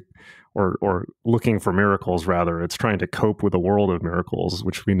trying to, or looking for miracles, rather. It's trying to cope with a world of miracles,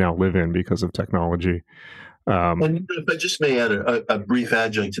 which we now live in because of technology. And if I just may add a brief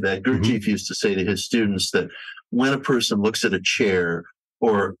adjunct to that, Gurdjieff used to say to his students that when a person looks at a chair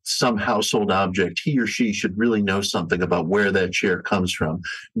or some household object, he or she should really know something about where that chair comes from.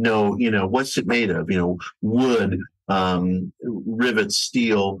 Know, what's it made of? Wood, rivets,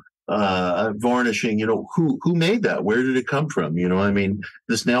 steel, varnishing. Who made that? Where did it come from?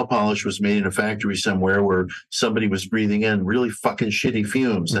 This nail polish was made in a factory somewhere where somebody was breathing in really fucking shitty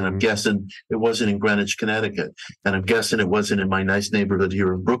fumes, and I'm guessing it wasn't in Greenwich, Connecticut, and I'm guessing it wasn't in my nice neighborhood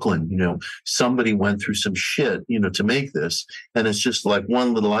here in Brooklyn. Somebody went through some shit, to make this, and it's just like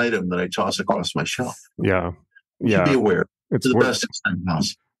one little item that I toss across my shelf. Yeah. Be aware. It's the best extent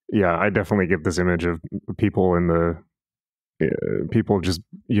possible. Yeah, I definitely get this image of people people just,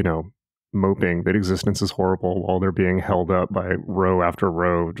 moping that existence is horrible while they're being held up by row after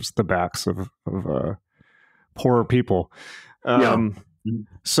row, just the backs of poorer people.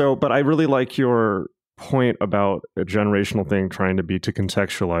 But I really like your point about a generational thing trying to be to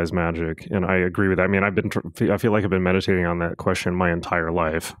contextualize magic, and I agree with that. I mean, I feel like I've been meditating on that question my entire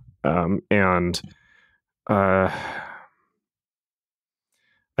life,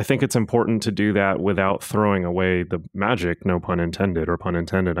 I think it's important to do that without throwing away the magic, no pun intended or pun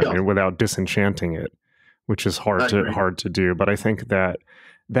intended. I mean, without disenchanting it, which is hard to do. But I think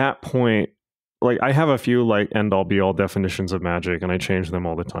that point, like, I have a few like end all be all definitions of magic, and I change them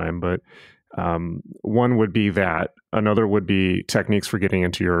all the time. But one would be that. Another would be techniques for getting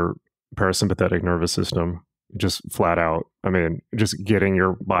into your parasympathetic nervous system, just flat out. I mean, just getting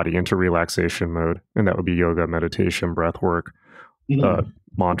your body into relaxation mode, and that would be yoga, meditation, breath work.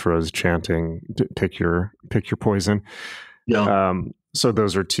 Mantras, chanting, pick your poison. So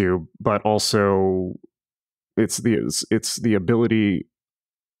those are two, but also it's the ability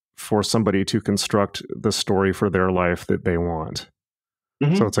for somebody to construct the story for their life that they want.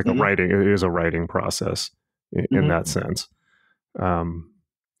 So it's like it is a writing process in that sense.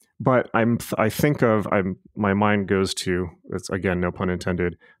 But my mind goes to, it's again, no pun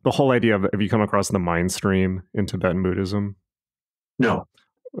intended, the whole idea of, have you come across the mind stream in Tibetan Buddhism? No.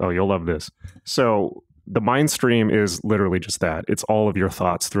 Oh, you'll love this. So the mind stream is literally just that. It's all of your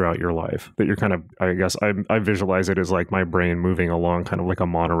thoughts throughout your life that you're kind of, I guess I visualize it as like my brain moving along kind of like a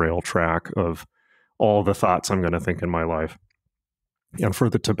monorail track of all the thoughts I'm going to think in my life. And for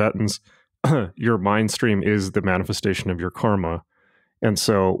the Tibetans, your mind stream is the manifestation of your karma. And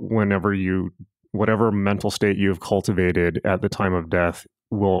so whatever mental state you've cultivated at the time of death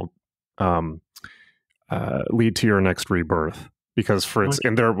will lead to your next rebirth. Because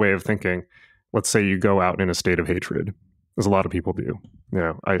in their way of thinking, let's say you go out in a state of hatred, as a lot of people do.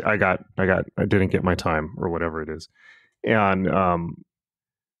 I didn't get my time or whatever it is. And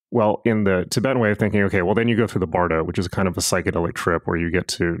well, in the Tibetan way of thinking, okay, well then you go through the Bardo, which is kind of a psychedelic trip where you get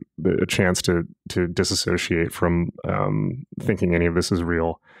to a chance to disassociate from thinking any of this is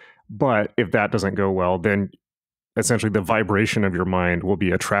real. But if that doesn't go well, then essentially the vibration of your mind will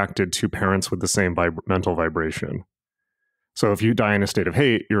be attracted to parents with the same mental vibration. So if you die in a state of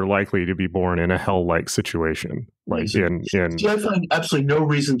hate, you're likely to be born in a hell-like situation. Like See, I find absolutely no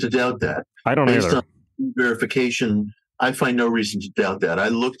reason to doubt that. I don't Based either. on verification, I find no reason to doubt that. I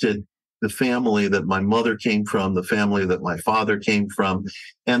looked at the family that my mother came from, the family that my father came from,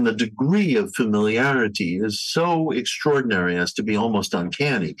 and the degree of familiarity is so extraordinary as to be almost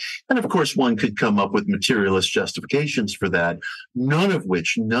uncanny. And of course, one could come up with materialist justifications for that, none of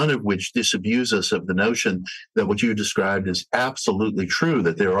which disabuse us of the notion that what you described is absolutely true,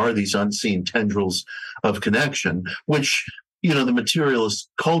 that there are these unseen tendrils of connection, which the materialist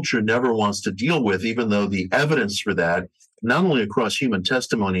culture never wants to deal with, even though the evidence for that, not only across human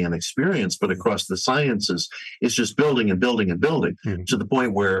testimony and experience, but across the sciences, is just building and building and building to the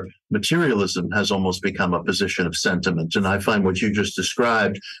point where materialism has almost become a position of sentiment. And I find what you just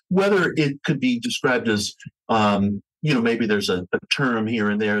described, whether it could be described as, maybe there's a term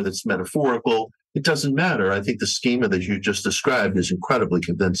here and there that's metaphorical, it doesn't matter. I think the schema that you just described is incredibly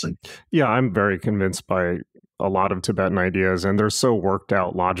convincing. Yeah, I'm very convinced by a lot of Tibetan ideas, and they're so worked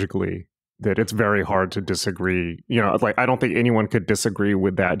out logically that it's very hard to disagree. Like I don't think anyone could disagree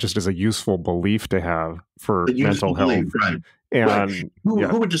with that just as a useful belief to have for mental health. Right. And right.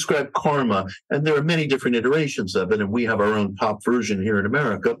 Who would describe karma? And there are many different iterations of it, and we have our own pop version here in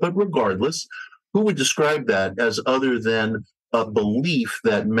America. But regardless, who would describe that as other than a belief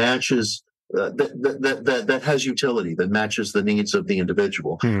that matches that has utility, that matches the needs of the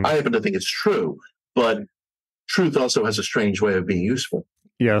individual? I happen to think it's true, but truth also has a strange way of being useful.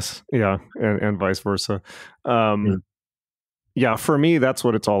 Yes, yeah, and vice versa. Yeah, for me, that's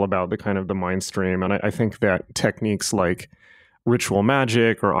what it's all about, the kind of the mind stream. And I think that techniques like ritual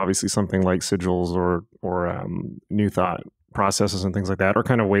magic, or obviously something like sigils or new thought processes and things like that, are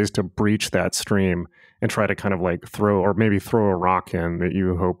kind of ways to breach that stream and try to kind of like throw a rock in that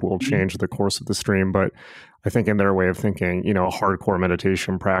you hope will change the course of the stream. But I think in their way of thinking, a hardcore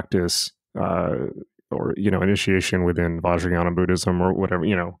meditation practice, or initiation within Vajrayana Buddhism or whatever,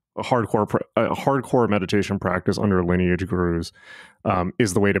 a hardcore meditation practice under lineage gurus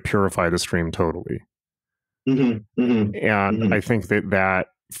is the way to purify the stream totally. And I think that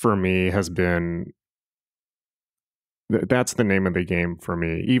for me has been, that's the name of the game for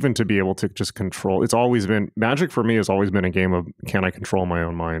me. Even to be able to just control, it's always been, magic for me has always been a game of, can I control my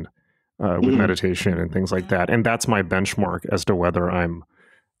own mind with meditation and things like that? And that's my benchmark as to whether I'm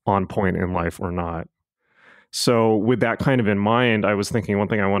on point in life or not. So with that kind of in mind, I was thinking one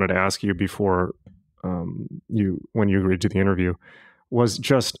thing I wanted to ask you before when you agreed to the interview was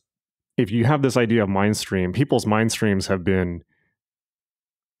just, if you have this idea of mind stream, people's mind streams have been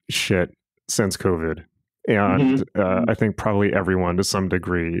shit since COVID. And I think probably everyone to some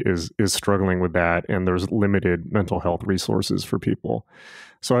degree is struggling with that. And there's limited mental health resources for people.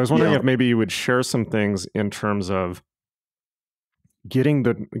 So I was wondering if maybe you would share some things in terms of getting,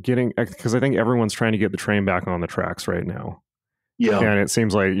 because I think everyone's trying to get the train back on the tracks right now. Yeah. And it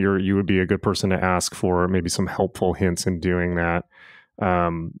seems like you would be a good person to ask for maybe some helpful hints in doing that.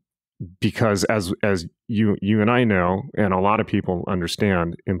 Because as you and I know, and a lot of people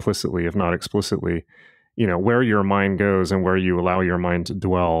understand implicitly, if not explicitly, where your mind goes and where you allow your mind to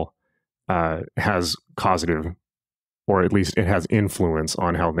dwell has causative, or at least it has influence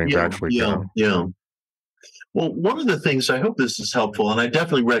on how things actually go. Yeah. Well, one of the things, I hope this is helpful, and I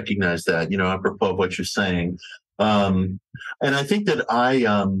definitely recognize that, apropos of what you're saying. And I think that I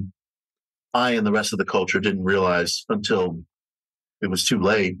and the rest of the culture didn't realize until it was too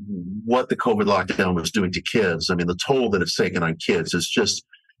late what the COVID lockdown was doing to kids. I mean, the toll that it's taken on kids is just,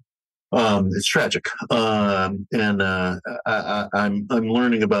 it's tragic. And I'm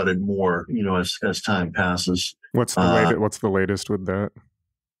learning about it more, as time passes. What's the latest with that?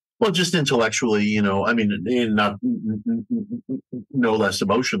 Well, just intellectually, I mean, not no less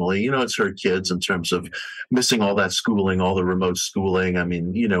emotionally, it's hurt kids in terms of missing all that schooling, all the remote schooling. I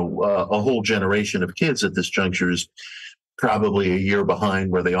mean, a whole generation of kids at this juncture is probably a year behind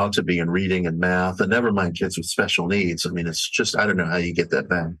where they ought to be in reading and math, and never mind kids with special needs. I mean, it's just, I don't know how you get that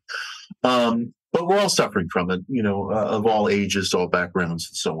back. But we're all suffering from it, of all ages, all backgrounds,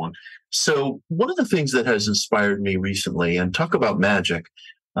 and so on. So one of the things that has inspired me recently, and talk about magic,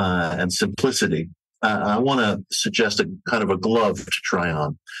 and simplicity, I want to suggest a kind of a glove to try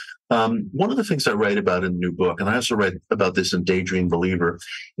on. One of the things I write about in the new book, and I also write about this in Daydream Believer,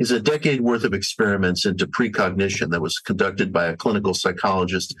 is a decade worth of experiments into precognition that was conducted by a clinical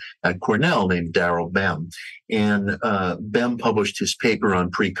psychologist at Cornell named Darrell Bem. And Bem published his paper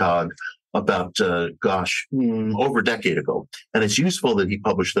on precog about, over a decade ago. And it's useful that he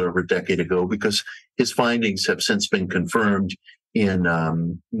published that over a decade ago because his findings have since been confirmed in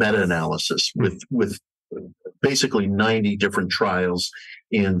meta-analysis with basically 90 different trials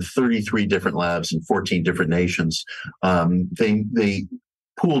in 33 different labs in 14 different nations. They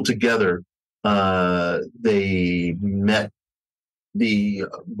pooled together. They met the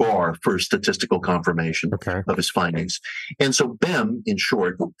bar for statistical confirmation of his findings. And so Bem, in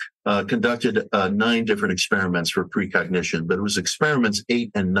short, conducted 9 different experiments for precognition, but it was experiments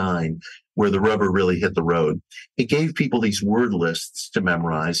 8 and 9 where the rubber really hit the road. He gave people these word lists to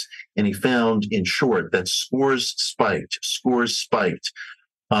memorize, and he found, in short, that scores spiked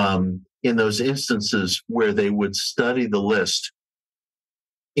in those instances where they would study the list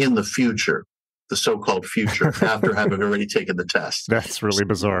in the future, the so-called future, after having already taken the test. That's really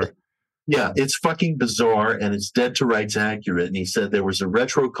bizarre. Yeah, it's fucking bizarre, and it's dead to rights accurate. And he said there was a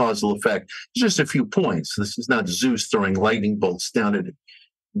retrocausal effect. Just a few points. This is not Zeus throwing lightning bolts down at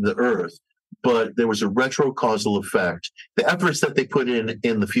the earth, but there was a retrocausal effect. The efforts that they put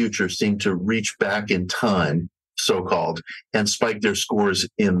in the future seemed to reach back in time, so-called, and spike their scores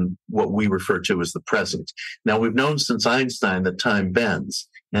in what we refer to as the present. Now, we've known since Einstein that time bends.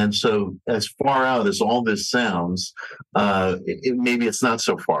 And so as far out as all this sounds, maybe it's not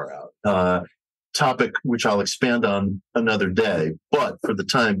so far out. Topic which I'll expand on another day. But for the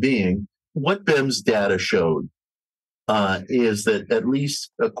time being, what Bem's data showed is that, at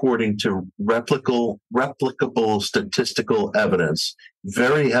least according to replicable statistical evidence,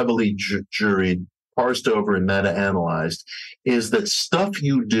 very heavily juried, parsed over and meta-analyzed, is that stuff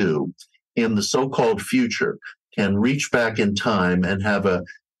you do in the so-called future can reach back in time and have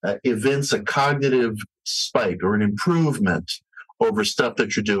evince a cognitive spike or an improvement over stuff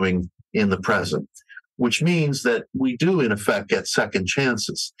that you're doing in the present, which means that we do, in effect, get second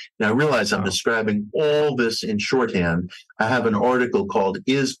chances. Now, I realize I'm describing all this in shorthand. I have an article called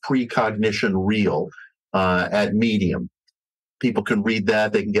 "Is Precognition Real?" At Medium. People can read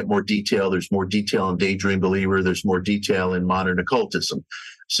that. They can get more detail. There's more detail in Daydream Believer. There's more detail in Modern Occultism.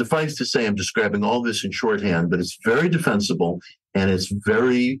 Suffice to say, I'm describing all this in shorthand, but it's very defensible and it's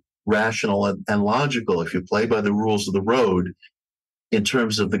very rational and logical. If you play by the rules of the road in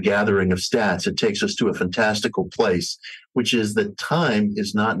terms of the gathering of stats, it takes us to a fantastical place, which is that time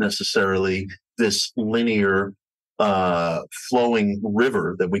is not necessarily this linear flowing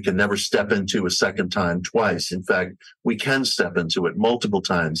river that we can never step into a second time twice. In fact, we can step into it multiple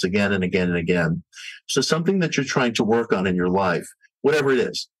times, again and again and again. So something that you're trying to work on in your life, whatever it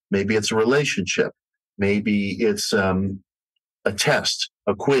is, maybe it's a relationship, maybe it's a test,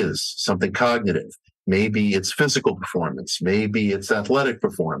 a quiz, something cognitive, maybe it's physical performance, maybe it's athletic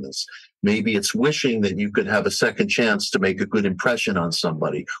performance, maybe it's wishing that you could have a second chance to make a good impression on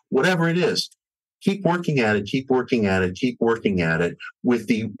somebody, whatever it is. Keep working at it, keep working at it, keep working at it with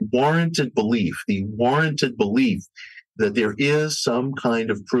the warranted belief that there is some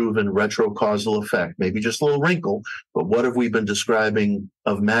kind of proven retrocausal effect, maybe just a little wrinkle, but what have we been describing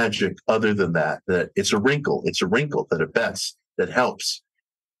of magic other than that it's a wrinkle that abets, that helps.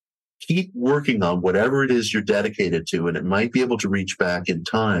 Keep working on whatever it is you're dedicated to, and it might be able to reach back in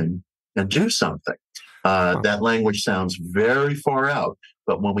time and do something. That language sounds very far out,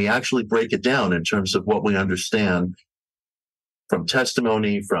 but when we actually break it down in terms of what we understand from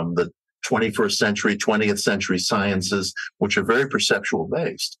testimony, from the 21st century, 20th century sciences, which are very perceptual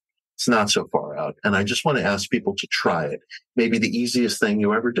based, it's not so far out. And I just want to ask people to try it. Maybe the easiest thing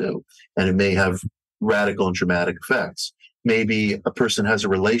you ever do, and it may have radical and dramatic effects. Maybe a person has a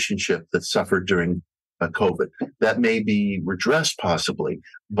relationship that suffered during COVID. That may be redressed possibly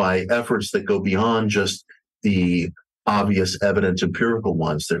by efforts that go beyond just the obvious, evident, empirical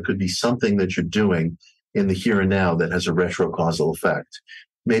ones. There could be something that you're doing in the here and now that has a retrocausal effect.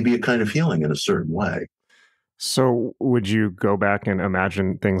 Maybe a kind of healing in a certain way. So would you go back and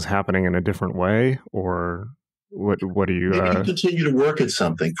imagine things happening in a different way? Or what do you... Maybe you continue to work at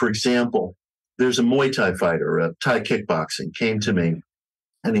something. For example, there's a Muay Thai fighter, a Thai kickboxing, came to me,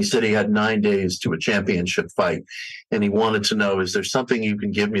 and he said he had 9 days to a championship fight. And he wanted to know, is there something you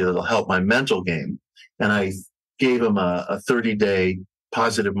can give me that'll help my mental game? And I gave him a 30-day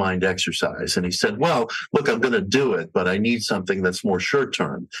positive mind exercise. And he said, well, look, I'm going to do it, but I need something that's more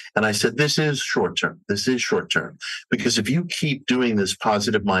short-term. And I said, this is short-term. This is short-term. Because if you keep doing this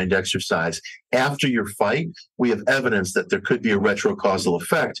positive mind exercise after your fight, we have evidence that there could be a retrocausal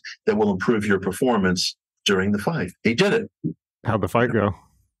effect that will improve your performance during the fight. He did it. How'd the fight go?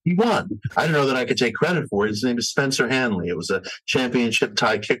 He won. I don't know that I could take credit for it. His name is Spencer Hanley. It was a championship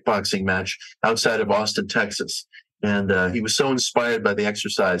Thai kickboxing match outside of Austin, Texas. And he was so inspired by the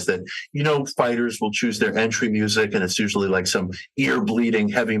exercise that, fighters will choose their entry music, and it's usually like some ear-bleeding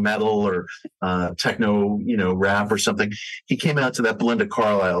heavy metal or techno, rap or something. He came out to that Belinda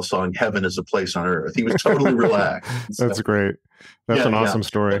Carlisle song, Heaven is a Place on Earth. He was totally relaxed. That's great. That's an awesome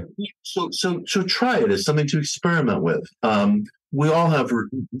story. So try it as something to experiment with. We all have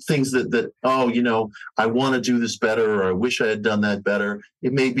things that I want to do this better, or I wish I had done that better.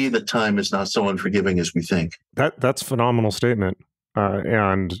 It may be that time is not so unforgiving as we think. That's a phenomenal statement.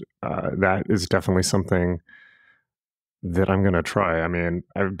 And that is definitely something that I'm going to try. I mean,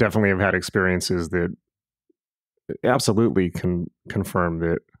 I definitely have had experiences that absolutely can confirm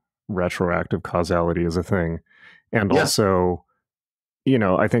that retroactive causality is a thing. And also,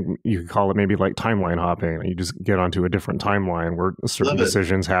 I think you could call it maybe like timeline hopping. You just get onto a different timeline where certain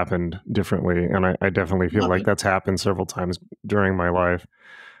decisions happened differently. And I definitely feel like that's happened several times during my life.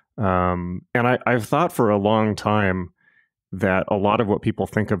 And I've thought for a long time that a lot of what people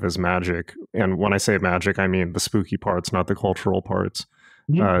think of as magic, and when I say magic, I mean the spooky parts, not the cultural parts,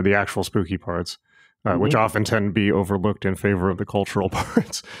 the actual spooky parts, which often tend to be overlooked in favor of the cultural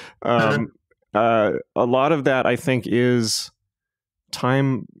parts. A lot of that, I think, is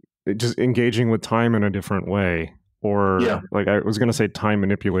time, just engaging with time in a different way. Or like I was going to say time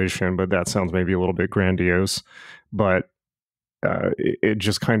manipulation, but that sounds maybe a little bit grandiose. But it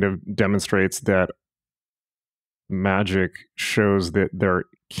just kind of demonstrates that magic shows that there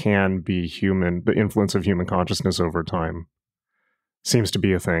can be the influence of human consciousness over time seems to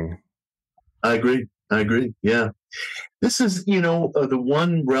be a thing. I agree. Yeah. This is, the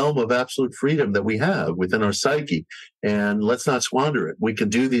one realm of absolute freedom that we have within our psyche, and let's not squander it. We can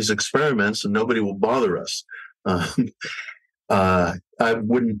do these experiments and nobody will bother us. I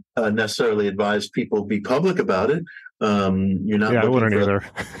wouldn't necessarily advise people be public about it. You're not. Yeah, I wouldn't either.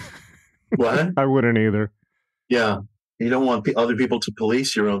 What? I wouldn't either. Yeah. You don't want other people to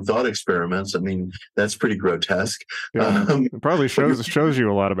police your own thought experiments. I mean, that's pretty grotesque. Yeah, it probably shows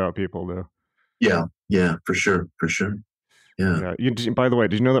you a lot about people, though. Yeah, for sure. Yeah. By the way,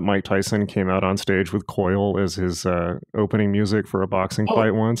 did you know that Mike Tyson came out on stage with Coil as his opening music for a boxing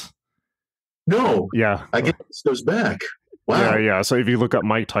fight once? No. Yeah. I guess this goes back. Wow. Yeah. So if you look up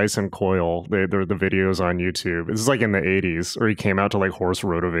Mike Tyson Coil, they're the videos on YouTube. This is like in the 80s, or he came out to like Horse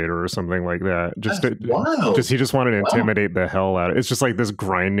Rotovator or something like that. He just wanted to intimidate the hell out of it. It's just like this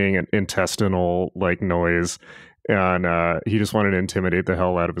grinding and intestinal like noise. And he just wanted to intimidate the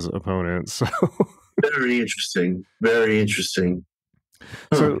hell out of his opponent. So very interesting. Very interesting.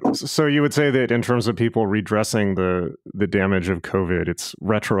 So you would say that in terms of people redressing the damage of COVID, it's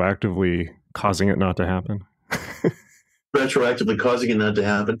retroactively causing it not to happen? Retroactively causing it not to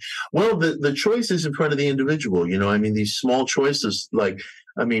happen. Well, the choice is in front of the individual. I mean, these small choices,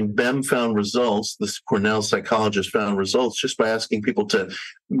 Bem found results, this Cornell psychologist found results just by asking people to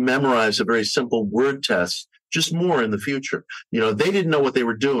memorize a very simple word test, just more in the future. They didn't know what they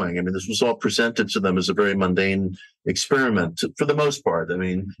were doing. I mean, this was all presented to them as a very mundane experiment for the most part. I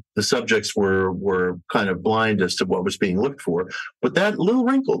mean, the subjects were kind of blind as to what was being looked for. But that little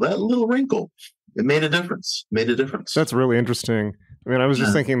wrinkle, it made a difference. That's really interesting. I mean, I was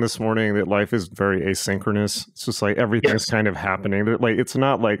just thinking this morning that life is very asynchronous. It's just like everything's kind of happening. Like, it's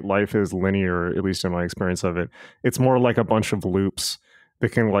not like life is linear, at least in my experience of it. It's more like a bunch of loops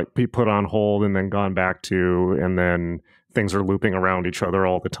that can like be put on hold and then gone back to, and then things are looping around each other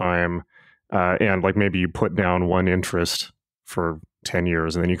all the time. And like maybe you put down one interest for 10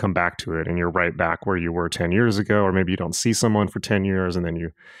 years and then you come back to it and you're right back where you were 10 years ago. Or maybe you don't see someone for 10 years and then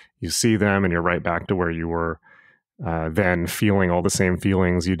you see them and you're right back to where you were then, feeling all the same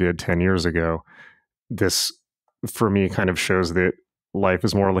feelings you did 10 years ago. This, for me, kind of shows that life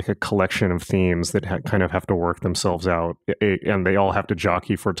is more like a collection of themes that kind of have to work themselves out, and they all have to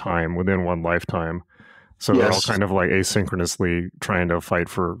jockey for time within one lifetime. So they're all kind of like asynchronously trying to fight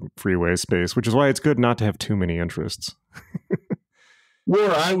for freeway space, which is why it's good not to have too many interests.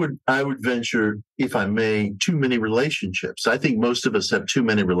 Or I would venture, if I may, too many relationships. I think most of us have too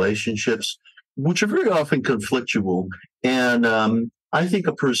many relationships, which are very often conflictual. And I think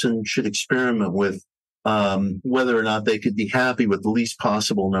a person should experiment with whether or not they could be happy with the least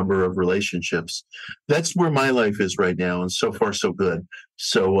possible number of relationships. That's where my life is right now, and so far so good.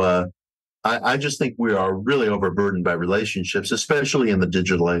 So I just think we are really overburdened by relationships, especially in the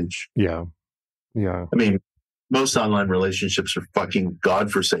digital age. Yeah. I mean, most online relationships are fucking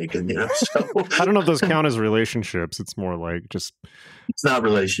godforsaken, So I don't know if those count as relationships. It's more like just. It's not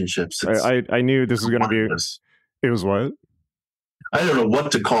relationships. I knew this was going to be. It was what? I don't know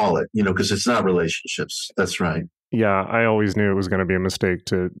what to call it, because it's not relationships. That's right. Yeah, I always knew it was going to be a mistake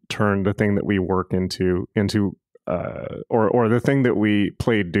to turn the thing that we work into or the thing that we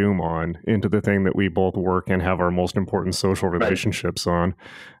played Doom on into the thing that we both work and have our most important social relationships on.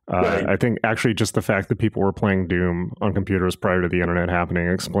 I think actually just the fact that people were playing Doom on computers prior to the internet happening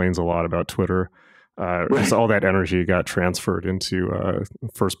explains a lot about Twitter. Just all that energy got transferred into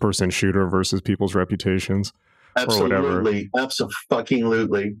first-person shooter versus people's reputations. Absolutely.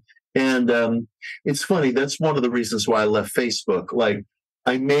 Absolutely. And it's funny. That's one of the reasons why I left Facebook. Like,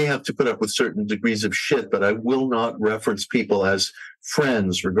 I may have to put up with certain degrees of shit, but I will not reference people as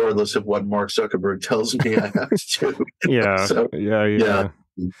friends, regardless of what Mark Zuckerberg tells me I have to do. Yeah. So, yeah.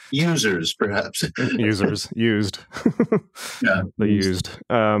 Users, perhaps. Used. Yeah. The used.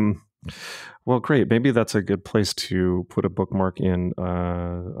 Well, great. Maybe that's a good place to put a bookmark in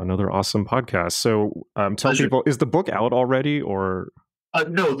another awesome podcast. So tell people, is the book out already or?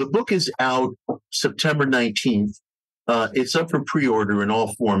 No, the book is out September 19th. It's up for pre-order in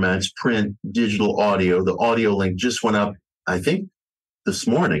all formats, print, digital, audio. The audio link just went up, I think, this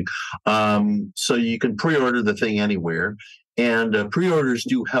morning. So you can pre-order the thing anywhere. And pre-orders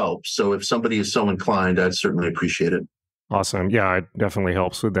do help. So if somebody is so inclined, I'd certainly appreciate it. Awesome. Yeah, it definitely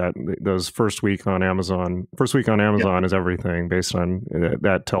helps with that. Those first week on Amazon is everything based on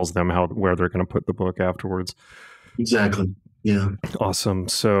that tells them where they're going to put the book afterwards. Exactly. Yeah. Awesome.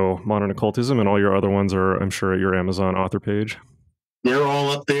 So Modern Occultism and all your other ones are, I'm sure, at your Amazon author page. They're all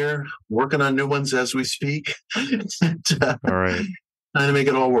up there, working on new ones as we speak. All right. Trying to make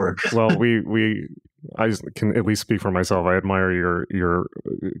it all work. Well, I can at least speak for myself. I admire your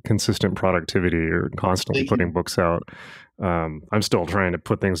consistent productivity. You're constantly putting books out. I'm still trying to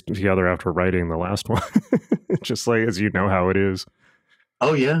put things together after writing the last one, just like as you know how it is.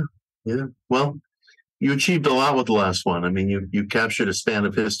 Oh, yeah. Yeah. Well, you achieved a lot with the last one. I mean, you captured a span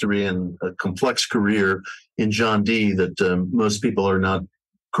of history and a complex career in John Dee that most people are not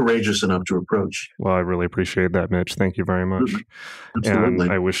courageous enough to approach. Well, I really appreciate that, Mitch. Thank you very much. Absolutely.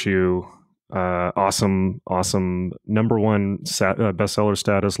 And I wish you awesome number one bestseller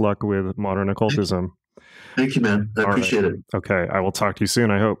status luck with Modern Occultism. Thank you, man. I appreciate it. Okay. I will talk to you soon,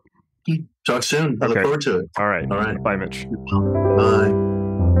 I hope. Talk soon. I look forward to it. All right. Bye, Mitch. Bye.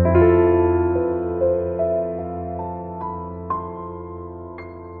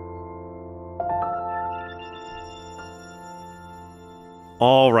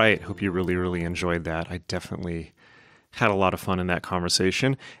 All right. Hope you really, really enjoyed that. I definitely had a lot of fun in that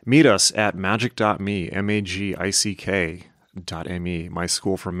conversation. Meet us at magick.me, magick.me, my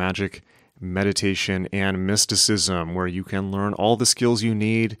school for magic, meditation, and mysticism, where you can learn all the skills you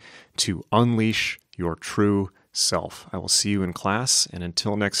need to unleash your true self. I will see you in class, and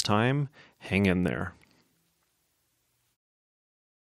until next time, hang in there.